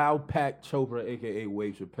 aka Loud Pack Chopra, aka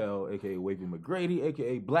Wave Chappelle, aka Wavy McGrady,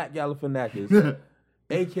 aka Black Galifianakis,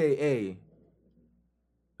 aka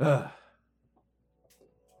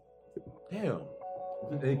damn.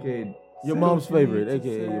 AKA Your mom's favorite,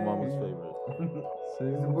 aka your mama's favorite. It's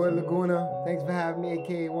the boy Laguna. Thanks for having me,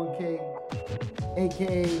 aka 1K,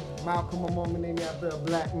 aka Malcolm. I'm on my name after a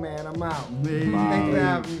black man. I'm out. Hey. Thanks for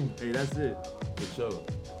having me. Hey, that's it. For sure.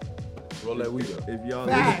 Roll that weed up. If y'all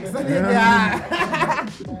Facts.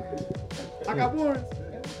 I got warrants.